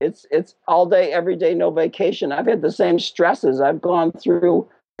 years. It's all day, every day, no vacation. I've had the same stresses. I've gone through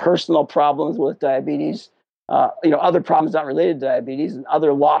personal problems with diabetes, other problems not related to diabetes, and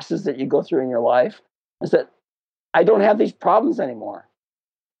other losses that you go through in your life. Is that I don't have these problems anymore.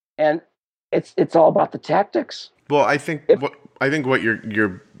 And it's all about the tactics. Well, I think what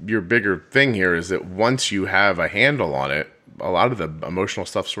your bigger thing here is that once you have a handle on it, a lot of the emotional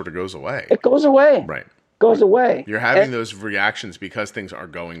stuff sort of goes away. It goes away. Right. Goes away. You're having those reactions because things are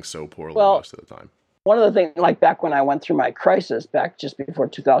going so poorly most of the time. One of the things, like back when I went through my crisis back just before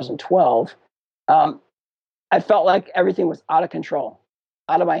 2012, I felt like everything was out of control,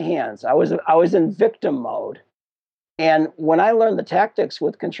 out of my hands. I was in victim mode. And when I learned the tactics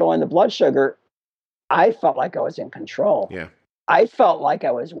with controlling the blood sugar, I felt like I was in control. Yeah. I felt like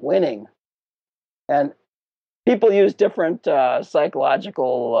I was winning. And people use different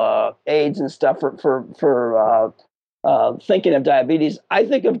psychological aids and stuff for thinking of diabetes. I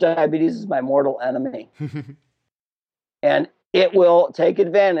think of diabetes as my mortal enemy. And it will take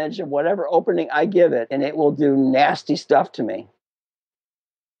advantage of whatever opening I give it, and it will do nasty stuff to me.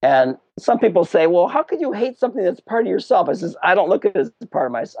 And some people say, well, how could you hate something that's part of yourself? I says, I don't look at it as part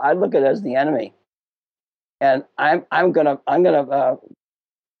of myself. I look at it as the enemy. And I'm gonna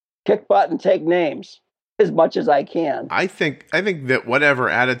kick butt and take names as much as I can. I think that whatever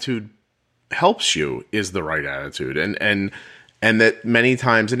attitude helps you is the right attitude, and that many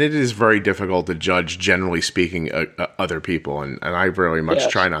times, and it is very difficult to judge, generally speaking, other people, and I very much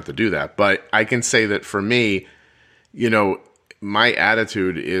try not to do that. But I can say that for me, my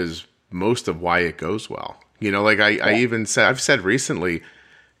attitude is most of why it goes well. Like I even said, I've said recently,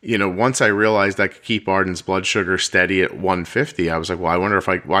 once I realized I could keep Arden's blood sugar steady at 150, I was like, well, I wonder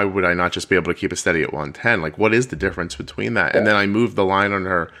why would I not just be able to keep it steady at 110? Like, what is the difference between that? And then I moved the line on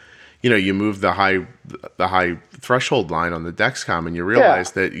her. You move the high threshold line on the Dexcom, and you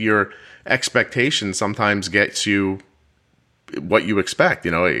realize that your expectation sometimes gets you what you expect. I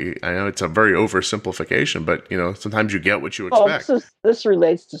know it's a very oversimplification, but sometimes you get what you expect. This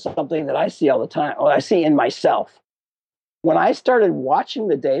relates to something that I see all the time. I see in myself. When I started watching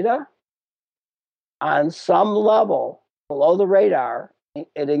the data, on some level below the radar,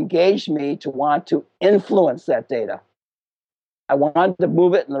 it engaged me to want to influence that data. I wanted to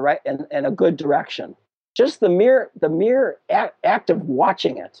move it in a good direction. Just the mere act of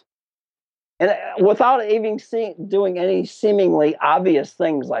watching it, and without even doing any seemingly obvious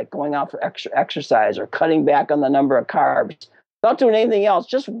things like going out for extra exercise or cutting back on the number of carbs, without doing anything else,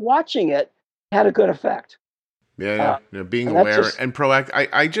 just watching it had a good effect. Yeah. Being aware and proactive.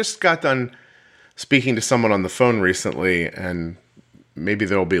 I just got done speaking to someone on the phone recently, and maybe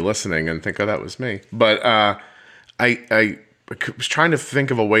they'll be listening and think, oh, that was me. But I was trying to think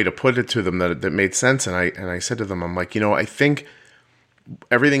of a way to put it to them that made sense. And I said to them, I'm like, I think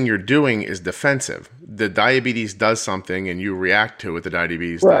everything you're doing is defensive. The diabetes does something and you react to it. The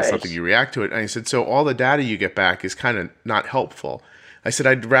diabetes does something, you react to it. And I said, so all the data you get back is kind of not helpful. I said,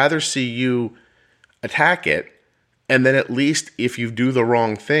 I'd rather see you attack it. And then at least if you do the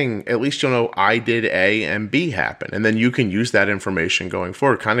wrong thing, at least you'll know I did A and B happen. And then you can use that information going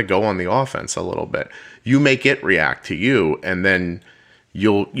forward, kind of go on the offense a little bit. You make it react to you, and then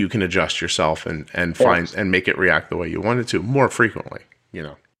you can adjust yourself and find and make it react the way you want it to more frequently,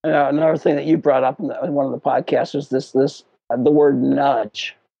 Another thing that you brought up in one of the podcasts was the word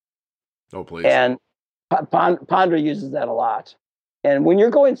nudge. Oh, please. And Ponder uses that a lot. And when you're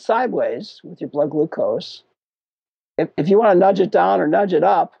going sideways with your blood glucose, if you want to nudge it down or nudge it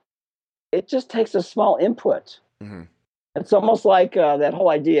up, it just takes a small input. Mm-hmm. It's almost like that whole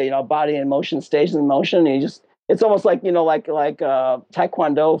idea, body in motion stays in motion. And it's almost like, like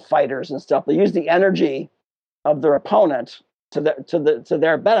Taekwondo fighters and stuff. They use the energy of their opponent to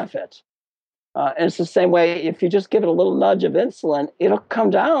their benefit. And it's the same way. If you just give it a little nudge of insulin, it'll come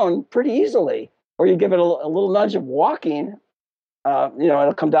down pretty easily. Or you give it a little nudge of walking,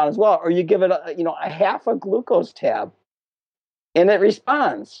 it'll come down as well. Or you give it a half a glucose tab, and it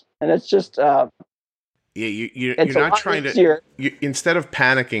responds. And it's just you're not trying to. Instead of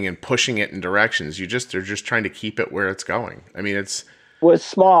panicking and pushing it in directions, they're just trying to keep it where it's going. I mean, it's with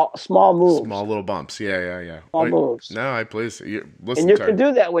small moves, small little bumps. Yeah. Small moves. No, please listen. And you can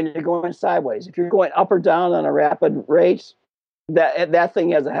do that when you're going sideways. If you're going up or down on a rapid rate, that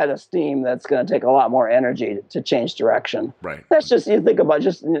thing has a head of steam that's going to take a lot more energy to change direction. Right. That's just, you think about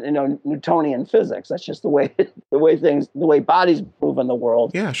just Newtonian physics. That's just the way bodies move in the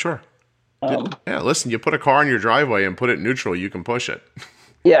world. Yeah, sure. Listen, you put a car in your driveway and put it neutral, you can push it.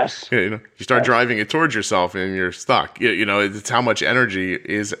 Yes. You start driving it towards yourself and you're stuck. It's how much energy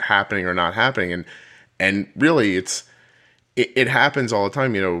is happening or not happening, and really it happens all the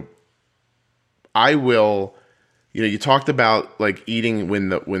time. I will. You talked about like eating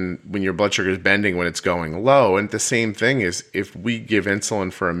when your blood sugar is bending when it's going low, and the same thing is if we give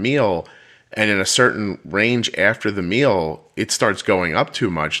insulin for a meal and in a certain range after the meal it starts going up too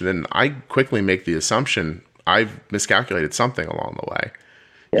much, then I quickly make the assumption I've miscalculated something along the way.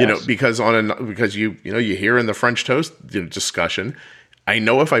 Yes. Because you hear in the French toast discussion, I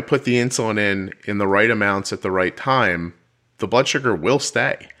know if I put the insulin in the right amounts at the right time, the blood sugar will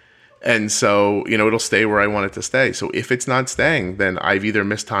stay. And so, it'll stay where I want it to stay. So if it's not staying, then I've either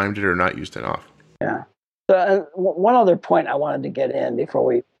mistimed it or not used enough. Yeah. So one other point I wanted to get in before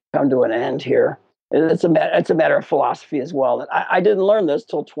we come to an end here, it's a matter of philosophy as well. That I didn't learn this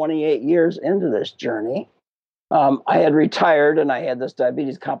till 28 years into this journey. I had retired and I had this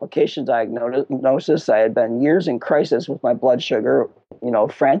diabetes complication diagnosis. I had been years in crisis with my blood sugar,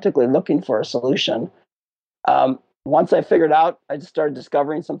 frantically looking for a solution. once I figured out, I just started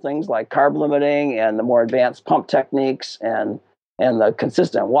discovering some things like carb limiting and the more advanced pump techniques and the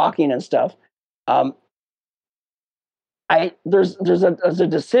consistent walking and stuff. Um, there's a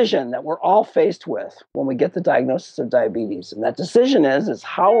decision that we're all faced with when we get the diagnosis of diabetes, and that decision is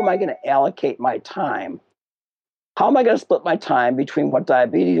how am I going to allocate my time? How am I going to split my time between what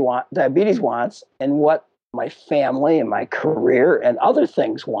diabetes wants and what my family and my career and other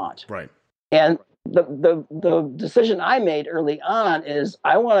things want? Right. And the decision I made early on is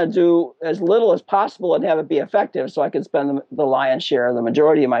I want to do as little as possible and have it be effective, so I can spend the lion's share, the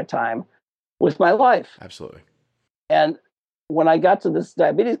majority of my time, with my life. Absolutely. And when I got to this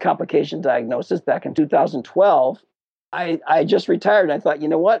diabetes complication diagnosis back in 2012, I just retired. And I thought, you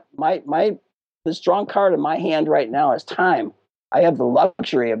know what? The strong card in my hand right now is time. I have the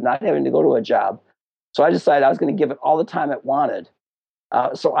luxury of not having to go to a job. So I decided I was going to give it all the time it wanted.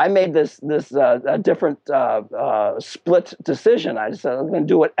 So I made this a different split decision. I decided I was going to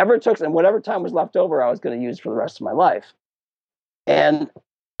do whatever it took, and whatever time was left over, I was going to use for the rest of my life. And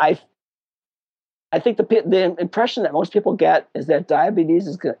I think the impression that most people get is that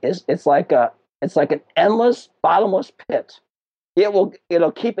diabetes it's like an endless, bottomless pit.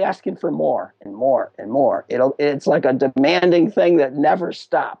 It'll keep asking for more and more and more. It's like a demanding thing that never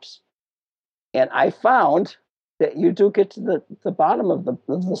stops. And I found that you do get to the bottom of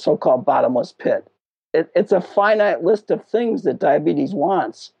the so-called bottomless pit. It's a finite list of things that diabetes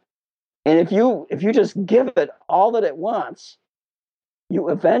wants, and if you just give it all that it wants, you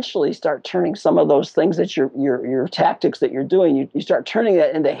eventually start turning some of those things that your tactics that you're doing, you start turning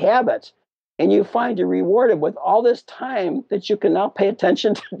that into habit, and you find you're rewarded with all this time that you can now pay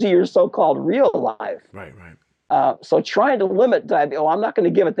attention to your so-called real life. Right. So trying to limit diabetes, I'm not going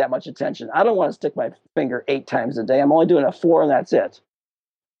to give it that much attention. I don't want to stick my finger 8 times a day. I'm only doing it 4, and that's it.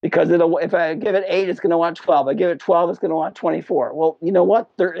 Because if I give it 8, it's going to want 12. I give it 12, it's going to want 24. Well, you know what?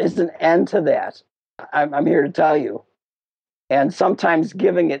 There is an end to that. I'm here to tell you. And sometimes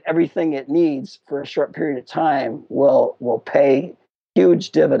giving it everything it needs for a short period of time will pay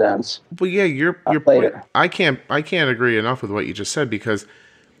huge dividends. Well, yeah, your point. I can't agree enough with what you just said, because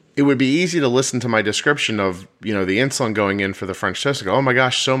it would be easy to listen to my description of, the insulin going in for the French toast and go, oh my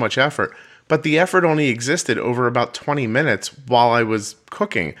gosh, so much effort. But the effort only existed over about 20 minutes while I was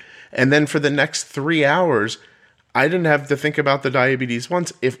cooking. And then for the next 3 hours, I didn't have to think about the diabetes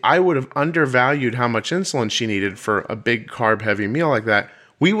once. If I would have undervalued how much insulin she needed for a big carb heavy meal like that,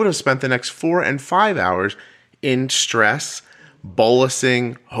 we would have spent the next 4 and 5 hours in stress,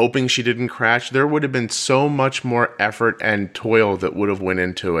 bolusing, hoping she didn't crash. There would have been so much more effort and toil that would have went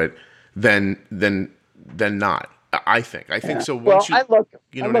into it than not. I think. So. Once I look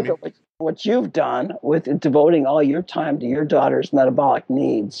at what you've done with devoting all your time to your daughter's metabolic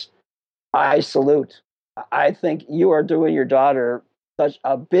needs. I salute. I think you are doing your daughter such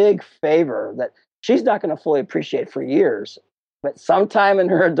a big favor that she's not going to fully appreciate for years. But sometime in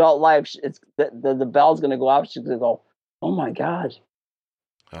her adult life, the bell's going to go off. She's going to go, "Oh my God!"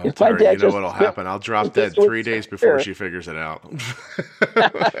 If my dad, you know what'll happen? I'll drop dead 3 days before she figures it out.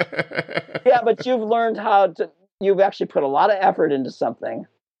 Yeah, but you've actually put a lot of effort into something,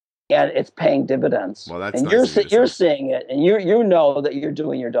 and it's paying dividends. Well, that's and nice you're seeing it, and you know that you're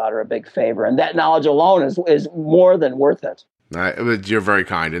doing your daughter a big favor, and that knowledge alone is more than worth it. You're very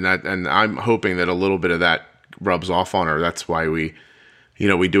kind, and I'm hoping that a little bit of that rubs off on her. That's why we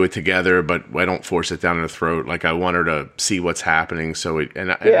do it together, but I don't force it down her throat. Like, I want her to see what's happening.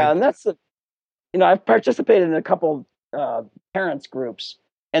 And that's I've participated in a couple parents groups,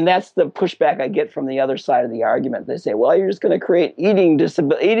 and that's the pushback I get from the other side of the argument. They say, "Well, you're just going to create eating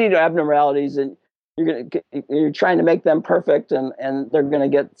abnormalities, and you're trying to make them perfect, and they're going to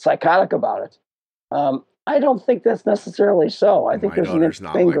get psychotic about it." I don't think that's necessarily so. I think there's an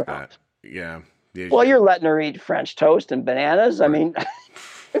interesting like that. Yeah. Well, you're letting her eat French toast and bananas. Right.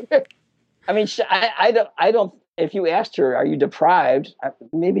 I don't. If you asked her, "Are you deprived?"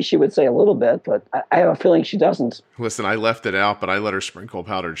 Maybe she would say a little bit, but I have a feeling she doesn't. Listen, I left it out, but I let her sprinkle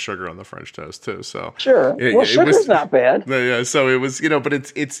powdered sugar on the French toast too. So sure, sugar's not bad. Yeah, so it was, but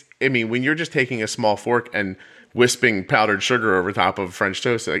it's. I mean, when you're just taking a small fork and wisping powdered sugar over top of French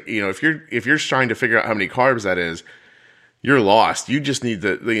toast, if you're trying to figure out how many carbs that is, you're lost. You just need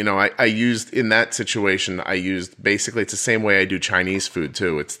I used in that situation, basically, it's the same way I do Chinese food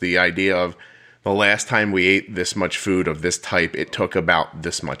too. It's the idea of the last time we ate this much food of this type, it took about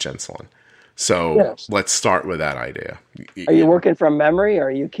this much insulin. So yes. Let's start with that idea. Are you working from memory? Or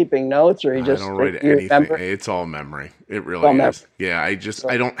are you keeping notes? Or are you just... I don't write anything. Remember? It's all memory. It really is. Yeah, I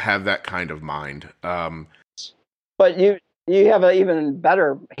don't have that kind of mind. But You have an even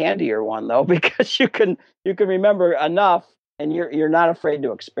better, handier one though, because you can remember enough, and you're not afraid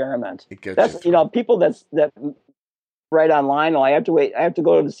to experiment. It gets you That's through. people that write online. Well, I have to wait. I have to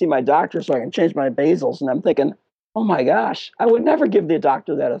go to see my doctor so I can change my basals, and I'm thinking, oh my gosh, I would never give the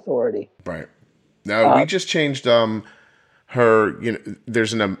doctor that authority. Right. No, we Uh, just changed her.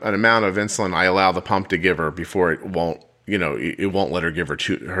 There's an amount of insulin I allow the pump to give her before it won't. It won't let her give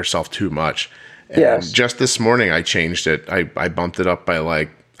herself too much. And yes, just this morning, I changed it. I bumped it up by like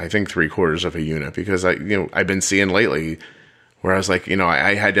I think 3/4 of a unit because I've been seeing lately where I was like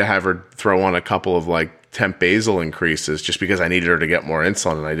I had to have her throw on a couple of like temp basal increases just because I needed her to get more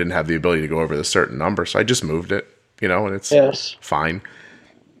insulin and I didn't have the ability to go over the certain number, so I just moved it. And it's yes. fine.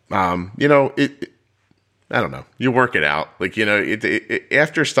 It I don't know. You work it out. Like,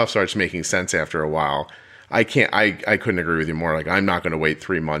 after stuff starts making sense after a while, I couldn't agree with you more. Like, I'm not going to wait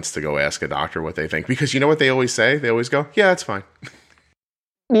 3 months to go ask a doctor what they think, because you know what they always say? They always go, yeah, it's fine.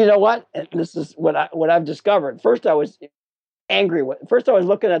 You know what? And this is what I've discovered. First, I was angry with. First, I was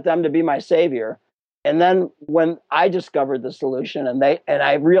looking at them to be my savior, and then when I discovered the solution, and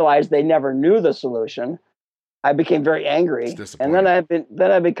I realized they never knew the solution, I became very It's angry. And disappointing.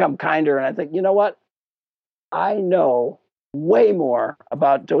 then I become kinder, and I think, you know what? I know way more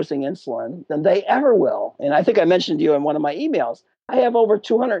about dosing insulin than they ever will. And I think I mentioned to you in one of my emails, I have over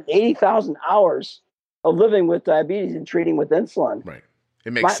 280,000 hours of living with diabetes and treating with insulin. Right.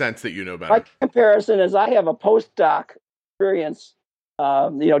 It makes My, sense that you know my better. comparison is I have a postdoc experience,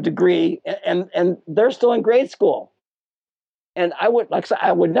 degree, and they're still in grade school. And I would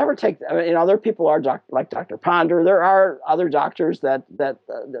never take. I mean, other people are like Dr. Ponder. There are other doctors that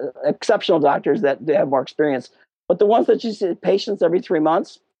exceptional doctors that they have more experience. But the ones that you see patients every 3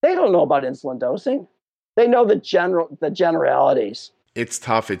 months, they don't know about insulin dosing. They know the generalities. It's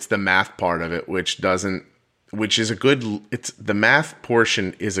tough. It's the math part of it, which is a good, it's the math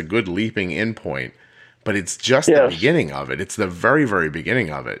portion is a good leaping in point, but it's just the Yes. beginning of it. It's the very, very beginning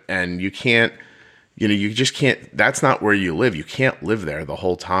of it. And you can't, you just can't, that's not where you live. You can't live there the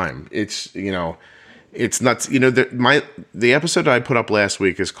whole time. It's nuts. The episode I put up last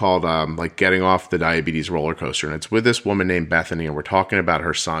week is called like getting off the diabetes roller coaster, and it's with this woman named Bethany, and we're talking about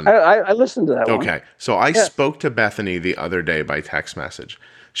her son. I listened to that one. Okay, so I Yes. spoke to Bethany the other day by text message.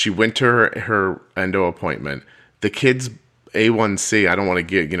 She went to her endo appointment. The kid's A1C, I don't want to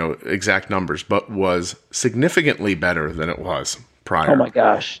give exact numbers, but was significantly better than it was prior. Oh my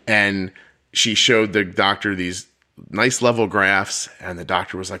gosh. And she showed the doctor these nice level graphs, and the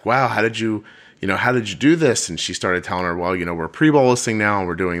doctor was like, "Wow, how did you do this?" And she started telling her, "Well, we're pre-bolusing now, and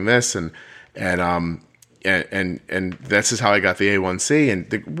we're doing this, and this is how I got the A1C." And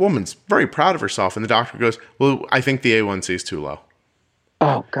the woman's very proud of herself, and the doctor goes, "Well, I think the A1C is too low."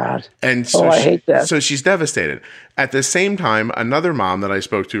 Oh God. And so I hate that. So she's devastated. At the same time, another mom that I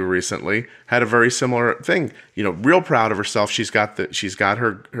spoke to recently had a very similar thing. Real proud of herself. She's got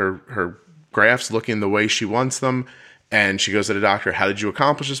her graphs looking the way she wants them, and she goes to the doctor. "How did you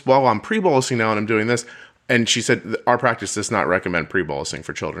accomplish this?" "Well, I'm pre-bolusing now, and I'm doing this." And she said, "Our practice does not recommend pre-bolusing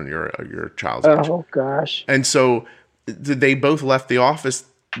for children your child's age." Oh gosh. And so they both left the office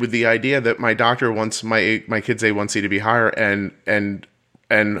with the idea that my doctor wants my kid's A1C to be higher, and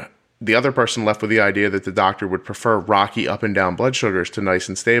the other person left with the idea that the doctor would prefer rocky up and down blood sugars to nice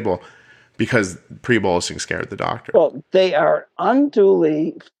and stable because pre-bolusing scared the doctor. Well, they are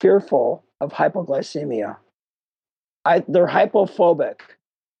unduly fearful of hypoglycemia. They're hypophobic,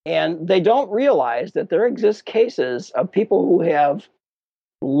 and they don't realize that there exist cases of people who have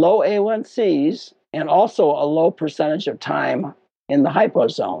low A1Cs and also a low percentage of time in the hypo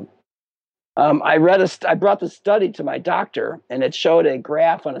zone. I brought the study to my doctor, and it showed a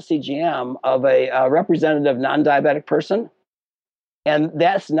graph on a CGM of a representative non-diabetic person, and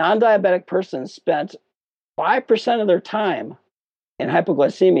that non-diabetic person spent 5% of their time in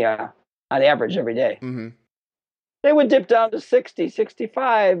hypoglycemia on average every day. Mm-hmm. They would dip down to 60,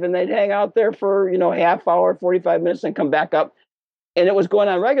 65, and they'd hang out there for, half hour, 45 minutes and come back up. And it was going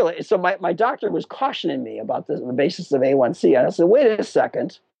on regularly. So my doctor was cautioning me about the basis of A1C. And I said, wait a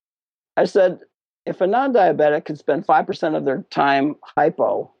second. I said, if a non-diabetic can spend 5% of their time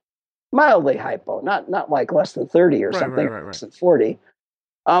hypo, mildly hypo, not like less than 30 or something, right. less than 40,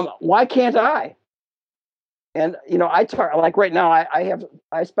 why can't I? And like right now,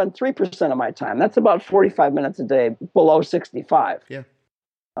 I spend 3% of my time. That's about 45 minutes a day below 65. Yeah.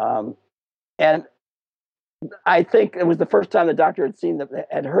 And I think it was the first time the doctor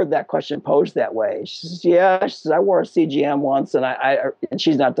had heard that question posed that way. She says, "Yeah." She says, "I wore a CGM once, and and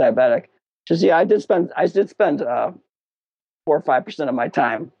she's not diabetic." She says, "Yeah, I did spend 4 or 5% of my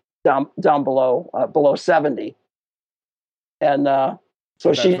time down below 70." And so That's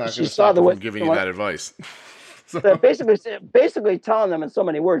not she going to saw stop the her way from giving you that advice. they're basically telling them in so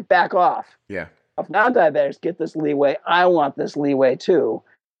many words, back off. Yeah. If non-diabetics get this leeway, I want this leeway too.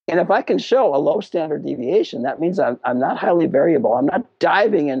 And if I can show a low standard deviation, that means I'm not highly variable. I'm not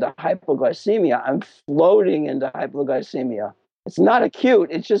diving into hypoglycemia. I'm floating into hypoglycemia. It's not acute.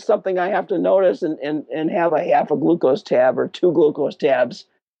 It's just something I have to notice and have a half a glucose tab or 2 glucose tabs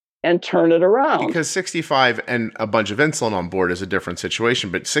and turn it around. Because 65 and a bunch of insulin on board is a different situation,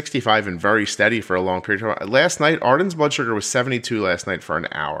 but 65 and very steady for a long period of time. Last night, Arden's blood sugar was 72 last night for an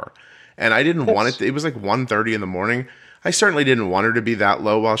hour. And I didn't want it. It was like 1:30 in the morning. I certainly didn't want her to be that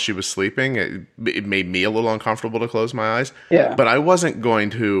low while she was sleeping. It made me a little uncomfortable to close my eyes. Yeah. But I wasn't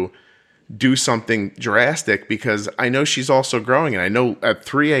going to do something drastic because I know she's also growing. And I know at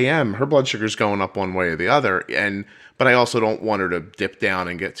 3 a.m., her blood sugar's going up one way or the other. But I also don't want her to dip down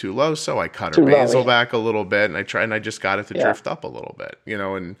and get too low. So I cut her basal back a little bit. And I just got it to drift up a little bit,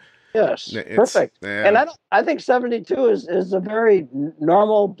 and yes, perfect. Yeah. And I think 72 is a very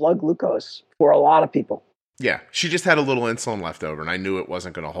normal blood glucose for a lot of people. Yeah, she just had a little insulin left over, and I knew it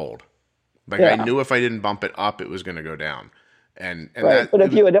wasn't going to hold. I knew if I didn't bump it up, it was going to go down. And right. But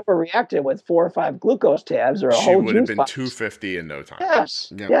if you had ever reacted with 4 or 5 glucose tabs or a whole she would have been 250 in no time.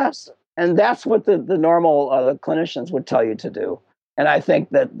 Yes, yes. And that's what the normal clinicians would tell you to do. And I think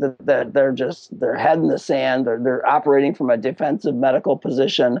that they're head in the sand. They're operating from a defensive medical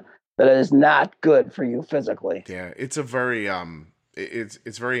position that is not good for you physically. Yeah, it's a very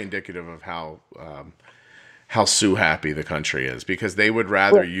it's very indicative of how Sue happy the country is, because they would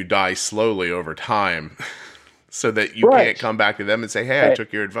rather you die slowly over time so that you can't come back to them and say, hey, I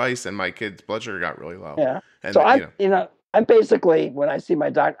took your advice and my kid's blood sugar got really low. Yeah. And so I'm basically, when I see my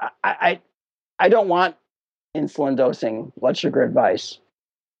doctor, I don't want insulin dosing blood sugar advice.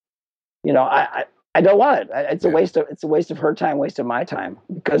 I don't want it. It's a waste of her time, waste of my time,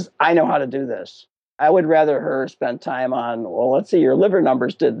 because I know how to do this. I would rather her spend time on, well, let's see, your liver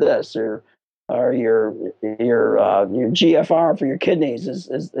numbers did this, or your GFR for your kidneys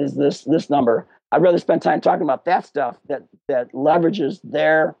is this number. I'd rather spend time talking about that stuff that leverages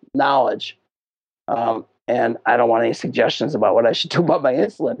their knowledge. And I don't want any suggestions about what I should do about my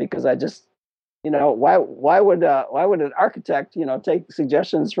insulin, because I just, why would an architect, take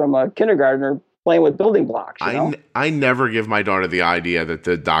suggestions from a kindergartner playing with building blocks? I never give my daughter the idea that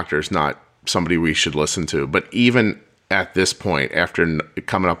the doctor's not somebody we should listen to, but even at this point, after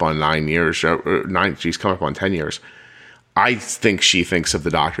coming up on 9 years, she's coming up on 10 years, I think she thinks of the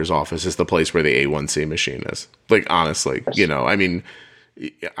doctor's office as the place where the A1C machine is. Like, honestly, I mean,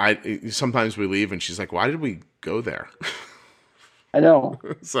 sometimes we leave and she's like, why did we go there? I know.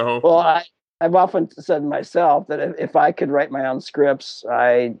 So, well, I've often said myself that if I could write my own scripts,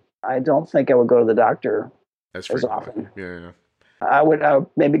 I don't think I would go to the doctor as often. Yeah. I would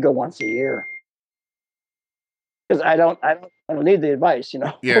maybe go once a year, because I don't need the advice, Yeah,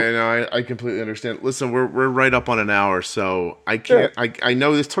 no, I completely understand. Listen, we're right up on an hour, so I can't. Sure. I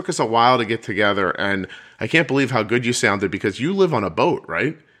know this took us a while to get together, and I can't believe how good you sounded, because you live on a boat,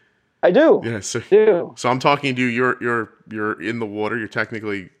 right? I do. Yeah, so I'm talking to you. You're in the water. You're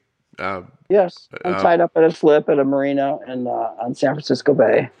technically. Yes, I'm tied up at a slip at a marina on San Francisco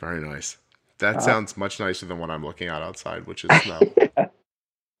Bay. Very nice. That sounds much nicer than what I'm looking at outside, which is snow.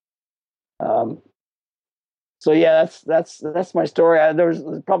 So yeah, that's my story. There's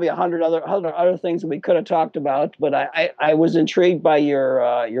probably 100 other things that we could have talked about, but I was intrigued by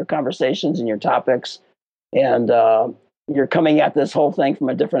your conversations and your topics, and you're coming at this whole thing from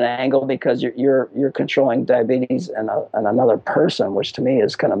a different angle, because you're controlling diabetes and another person, which to me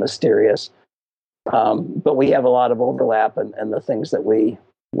is kind of mysterious. But we have a lot of overlap in the things that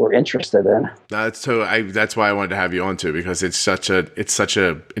we're interested in. That's why I wanted to have you on too, because it's such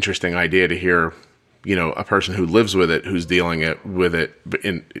a interesting idea to hear, a person who lives with it, who's dealing with it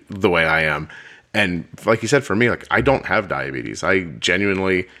in the way I am. And like you said, for me, like, I don't have diabetes. I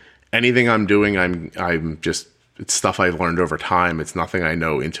genuinely, anything I'm doing, I'm just, it's stuff I've learned over time. It's nothing I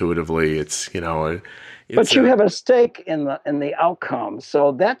know intuitively. But you have a stake in the outcome,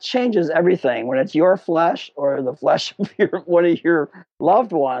 so that changes everything. When it's your flesh or the flesh of one of your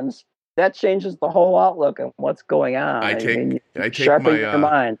loved ones, that changes the whole outlook of what's going on. I take your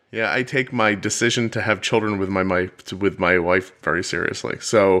mind. Yeah, I take my decision to have children with my wife very seriously.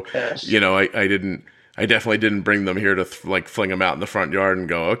 So, yes. I definitely didn't bring them here to fling them out in the front yard and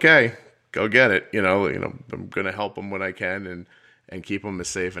go, okay, go get it. I'm going to help them when I can and keep them as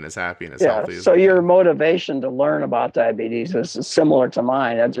safe and as happy and as healthy as I can. So your motivation to learn about diabetes is similar to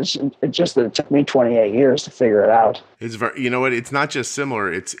mine. It just that it took me 28 years to figure it out. It's very, it's not just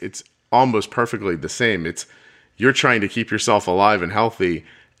similar. It's almost perfectly the same. It's you're trying to keep yourself alive and healthy.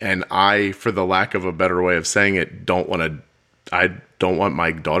 And I, for the lack of a better way of saying it, I don't want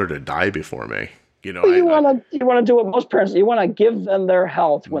my daughter to die before me. You know, you want to do what most parents. You want to give them their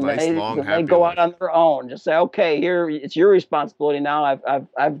health when nice, they go out on their own. Just say, okay, here it's your responsibility now.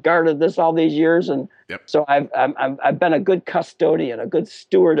 I've guarded this all these years, and so I've been a good custodian, a good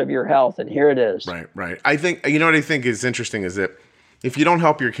steward of your health, and here it is. Right. I think what I think is interesting is that if you don't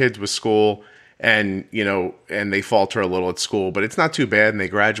help your kids with school, and and they falter a little at school, but it's not too bad, and they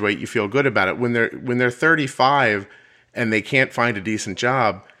graduate, you feel good about it. When they're 35 and they can't find a decent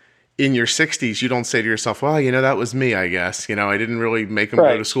job. In your 60s, you don't say to yourself, well, that was me, I guess. I didn't really make them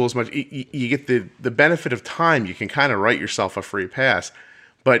go to school as much. You get the benefit of time. You can kind of write yourself a free pass.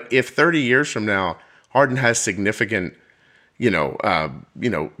 But if 30 years from now, Arden has significant,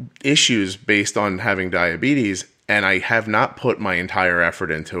 issues based on having diabetes, and I have not put my entire effort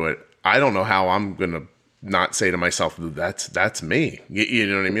into it, I don't know how I'm going to not say to myself, that's me. You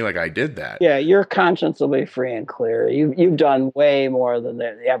know what I mean? Like, I did that. Yeah, your conscience will be free and clear. You've done way more than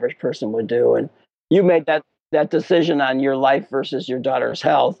the average person would do, and you made that decision on your life versus your daughter's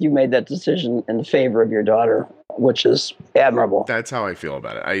health. You made that decision in favor of your daughter, which is admirable. That's how I feel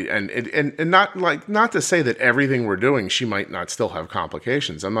about it. And not to say that everything we're doing, she might not still have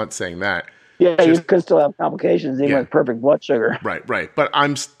complications. I'm not saying that. Yeah, you could still have complications even with perfect blood sugar. Right. But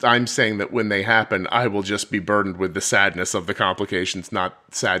I'm saying that when they happen, I will just be burdened with the sadness of the complications, not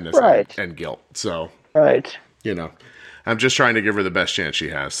sadness and guilt. So, I'm just trying to give her the best chance she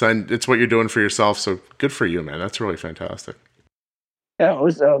has. And it's what you're doing for yourself. So good for you, man. That's really fantastic. Yeah, it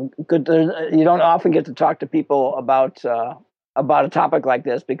was good. You don't often get to talk to people about a topic like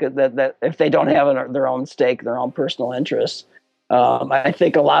this because that if they don't have their own stake, their own personal interests. I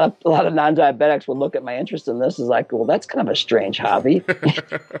think a lot of non-diabetics would look at my interest in this as like, well, that's kind of a strange hobby.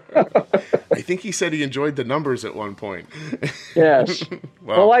 I think he said he enjoyed the numbers at one point. Yes.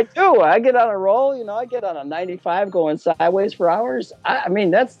 Well, I do. I get on a roll. I get on a 95 going sideways for hours. I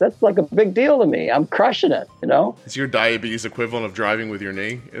mean, that's like a big deal to me. I'm crushing it. It's your diabetes equivalent of driving with your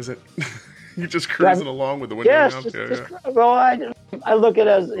knee, is it? You're just cruising along with the window down? Yes. I look at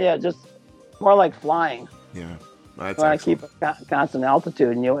it as just more like flying. Yeah. You want to keep a constant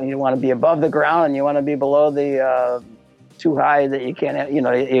altitude, and you want to be above the ground, and you want to be below the too high that you can't.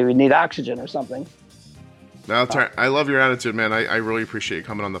 You need oxygen or something. Now, I love your attitude, man. I really appreciate you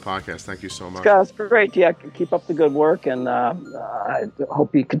coming on the podcast. Thank you so much. Scott, it's great. Yeah, keep up the good work, and I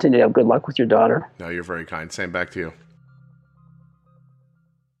hope you continue to have good luck with your daughter. No, you're very kind. Same back to you.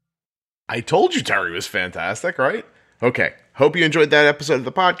 I told you Terry was fantastic, right? Okay. Hope you enjoyed that episode of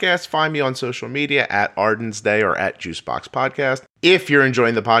the podcast. Find me on social media at Arden's Day or at Juicebox Podcast. If you're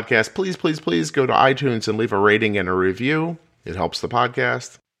enjoying the podcast, please go to iTunes and leave a rating and a review. It helps the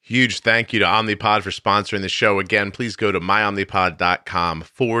podcast. Huge thank you to Omnipod for sponsoring the show. Again, please go to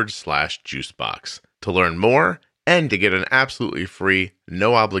myomnipod.com/juicebox to learn more and to get an absolutely free,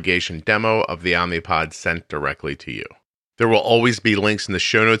 no obligation demo of the Omnipod sent directly to you. There will always be links in the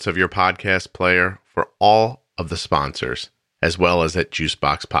show notes of your podcast player for all of the sponsors, as well as at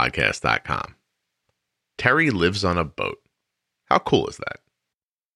juiceboxpodcast.com. Terry lives on a boat. How cool is that?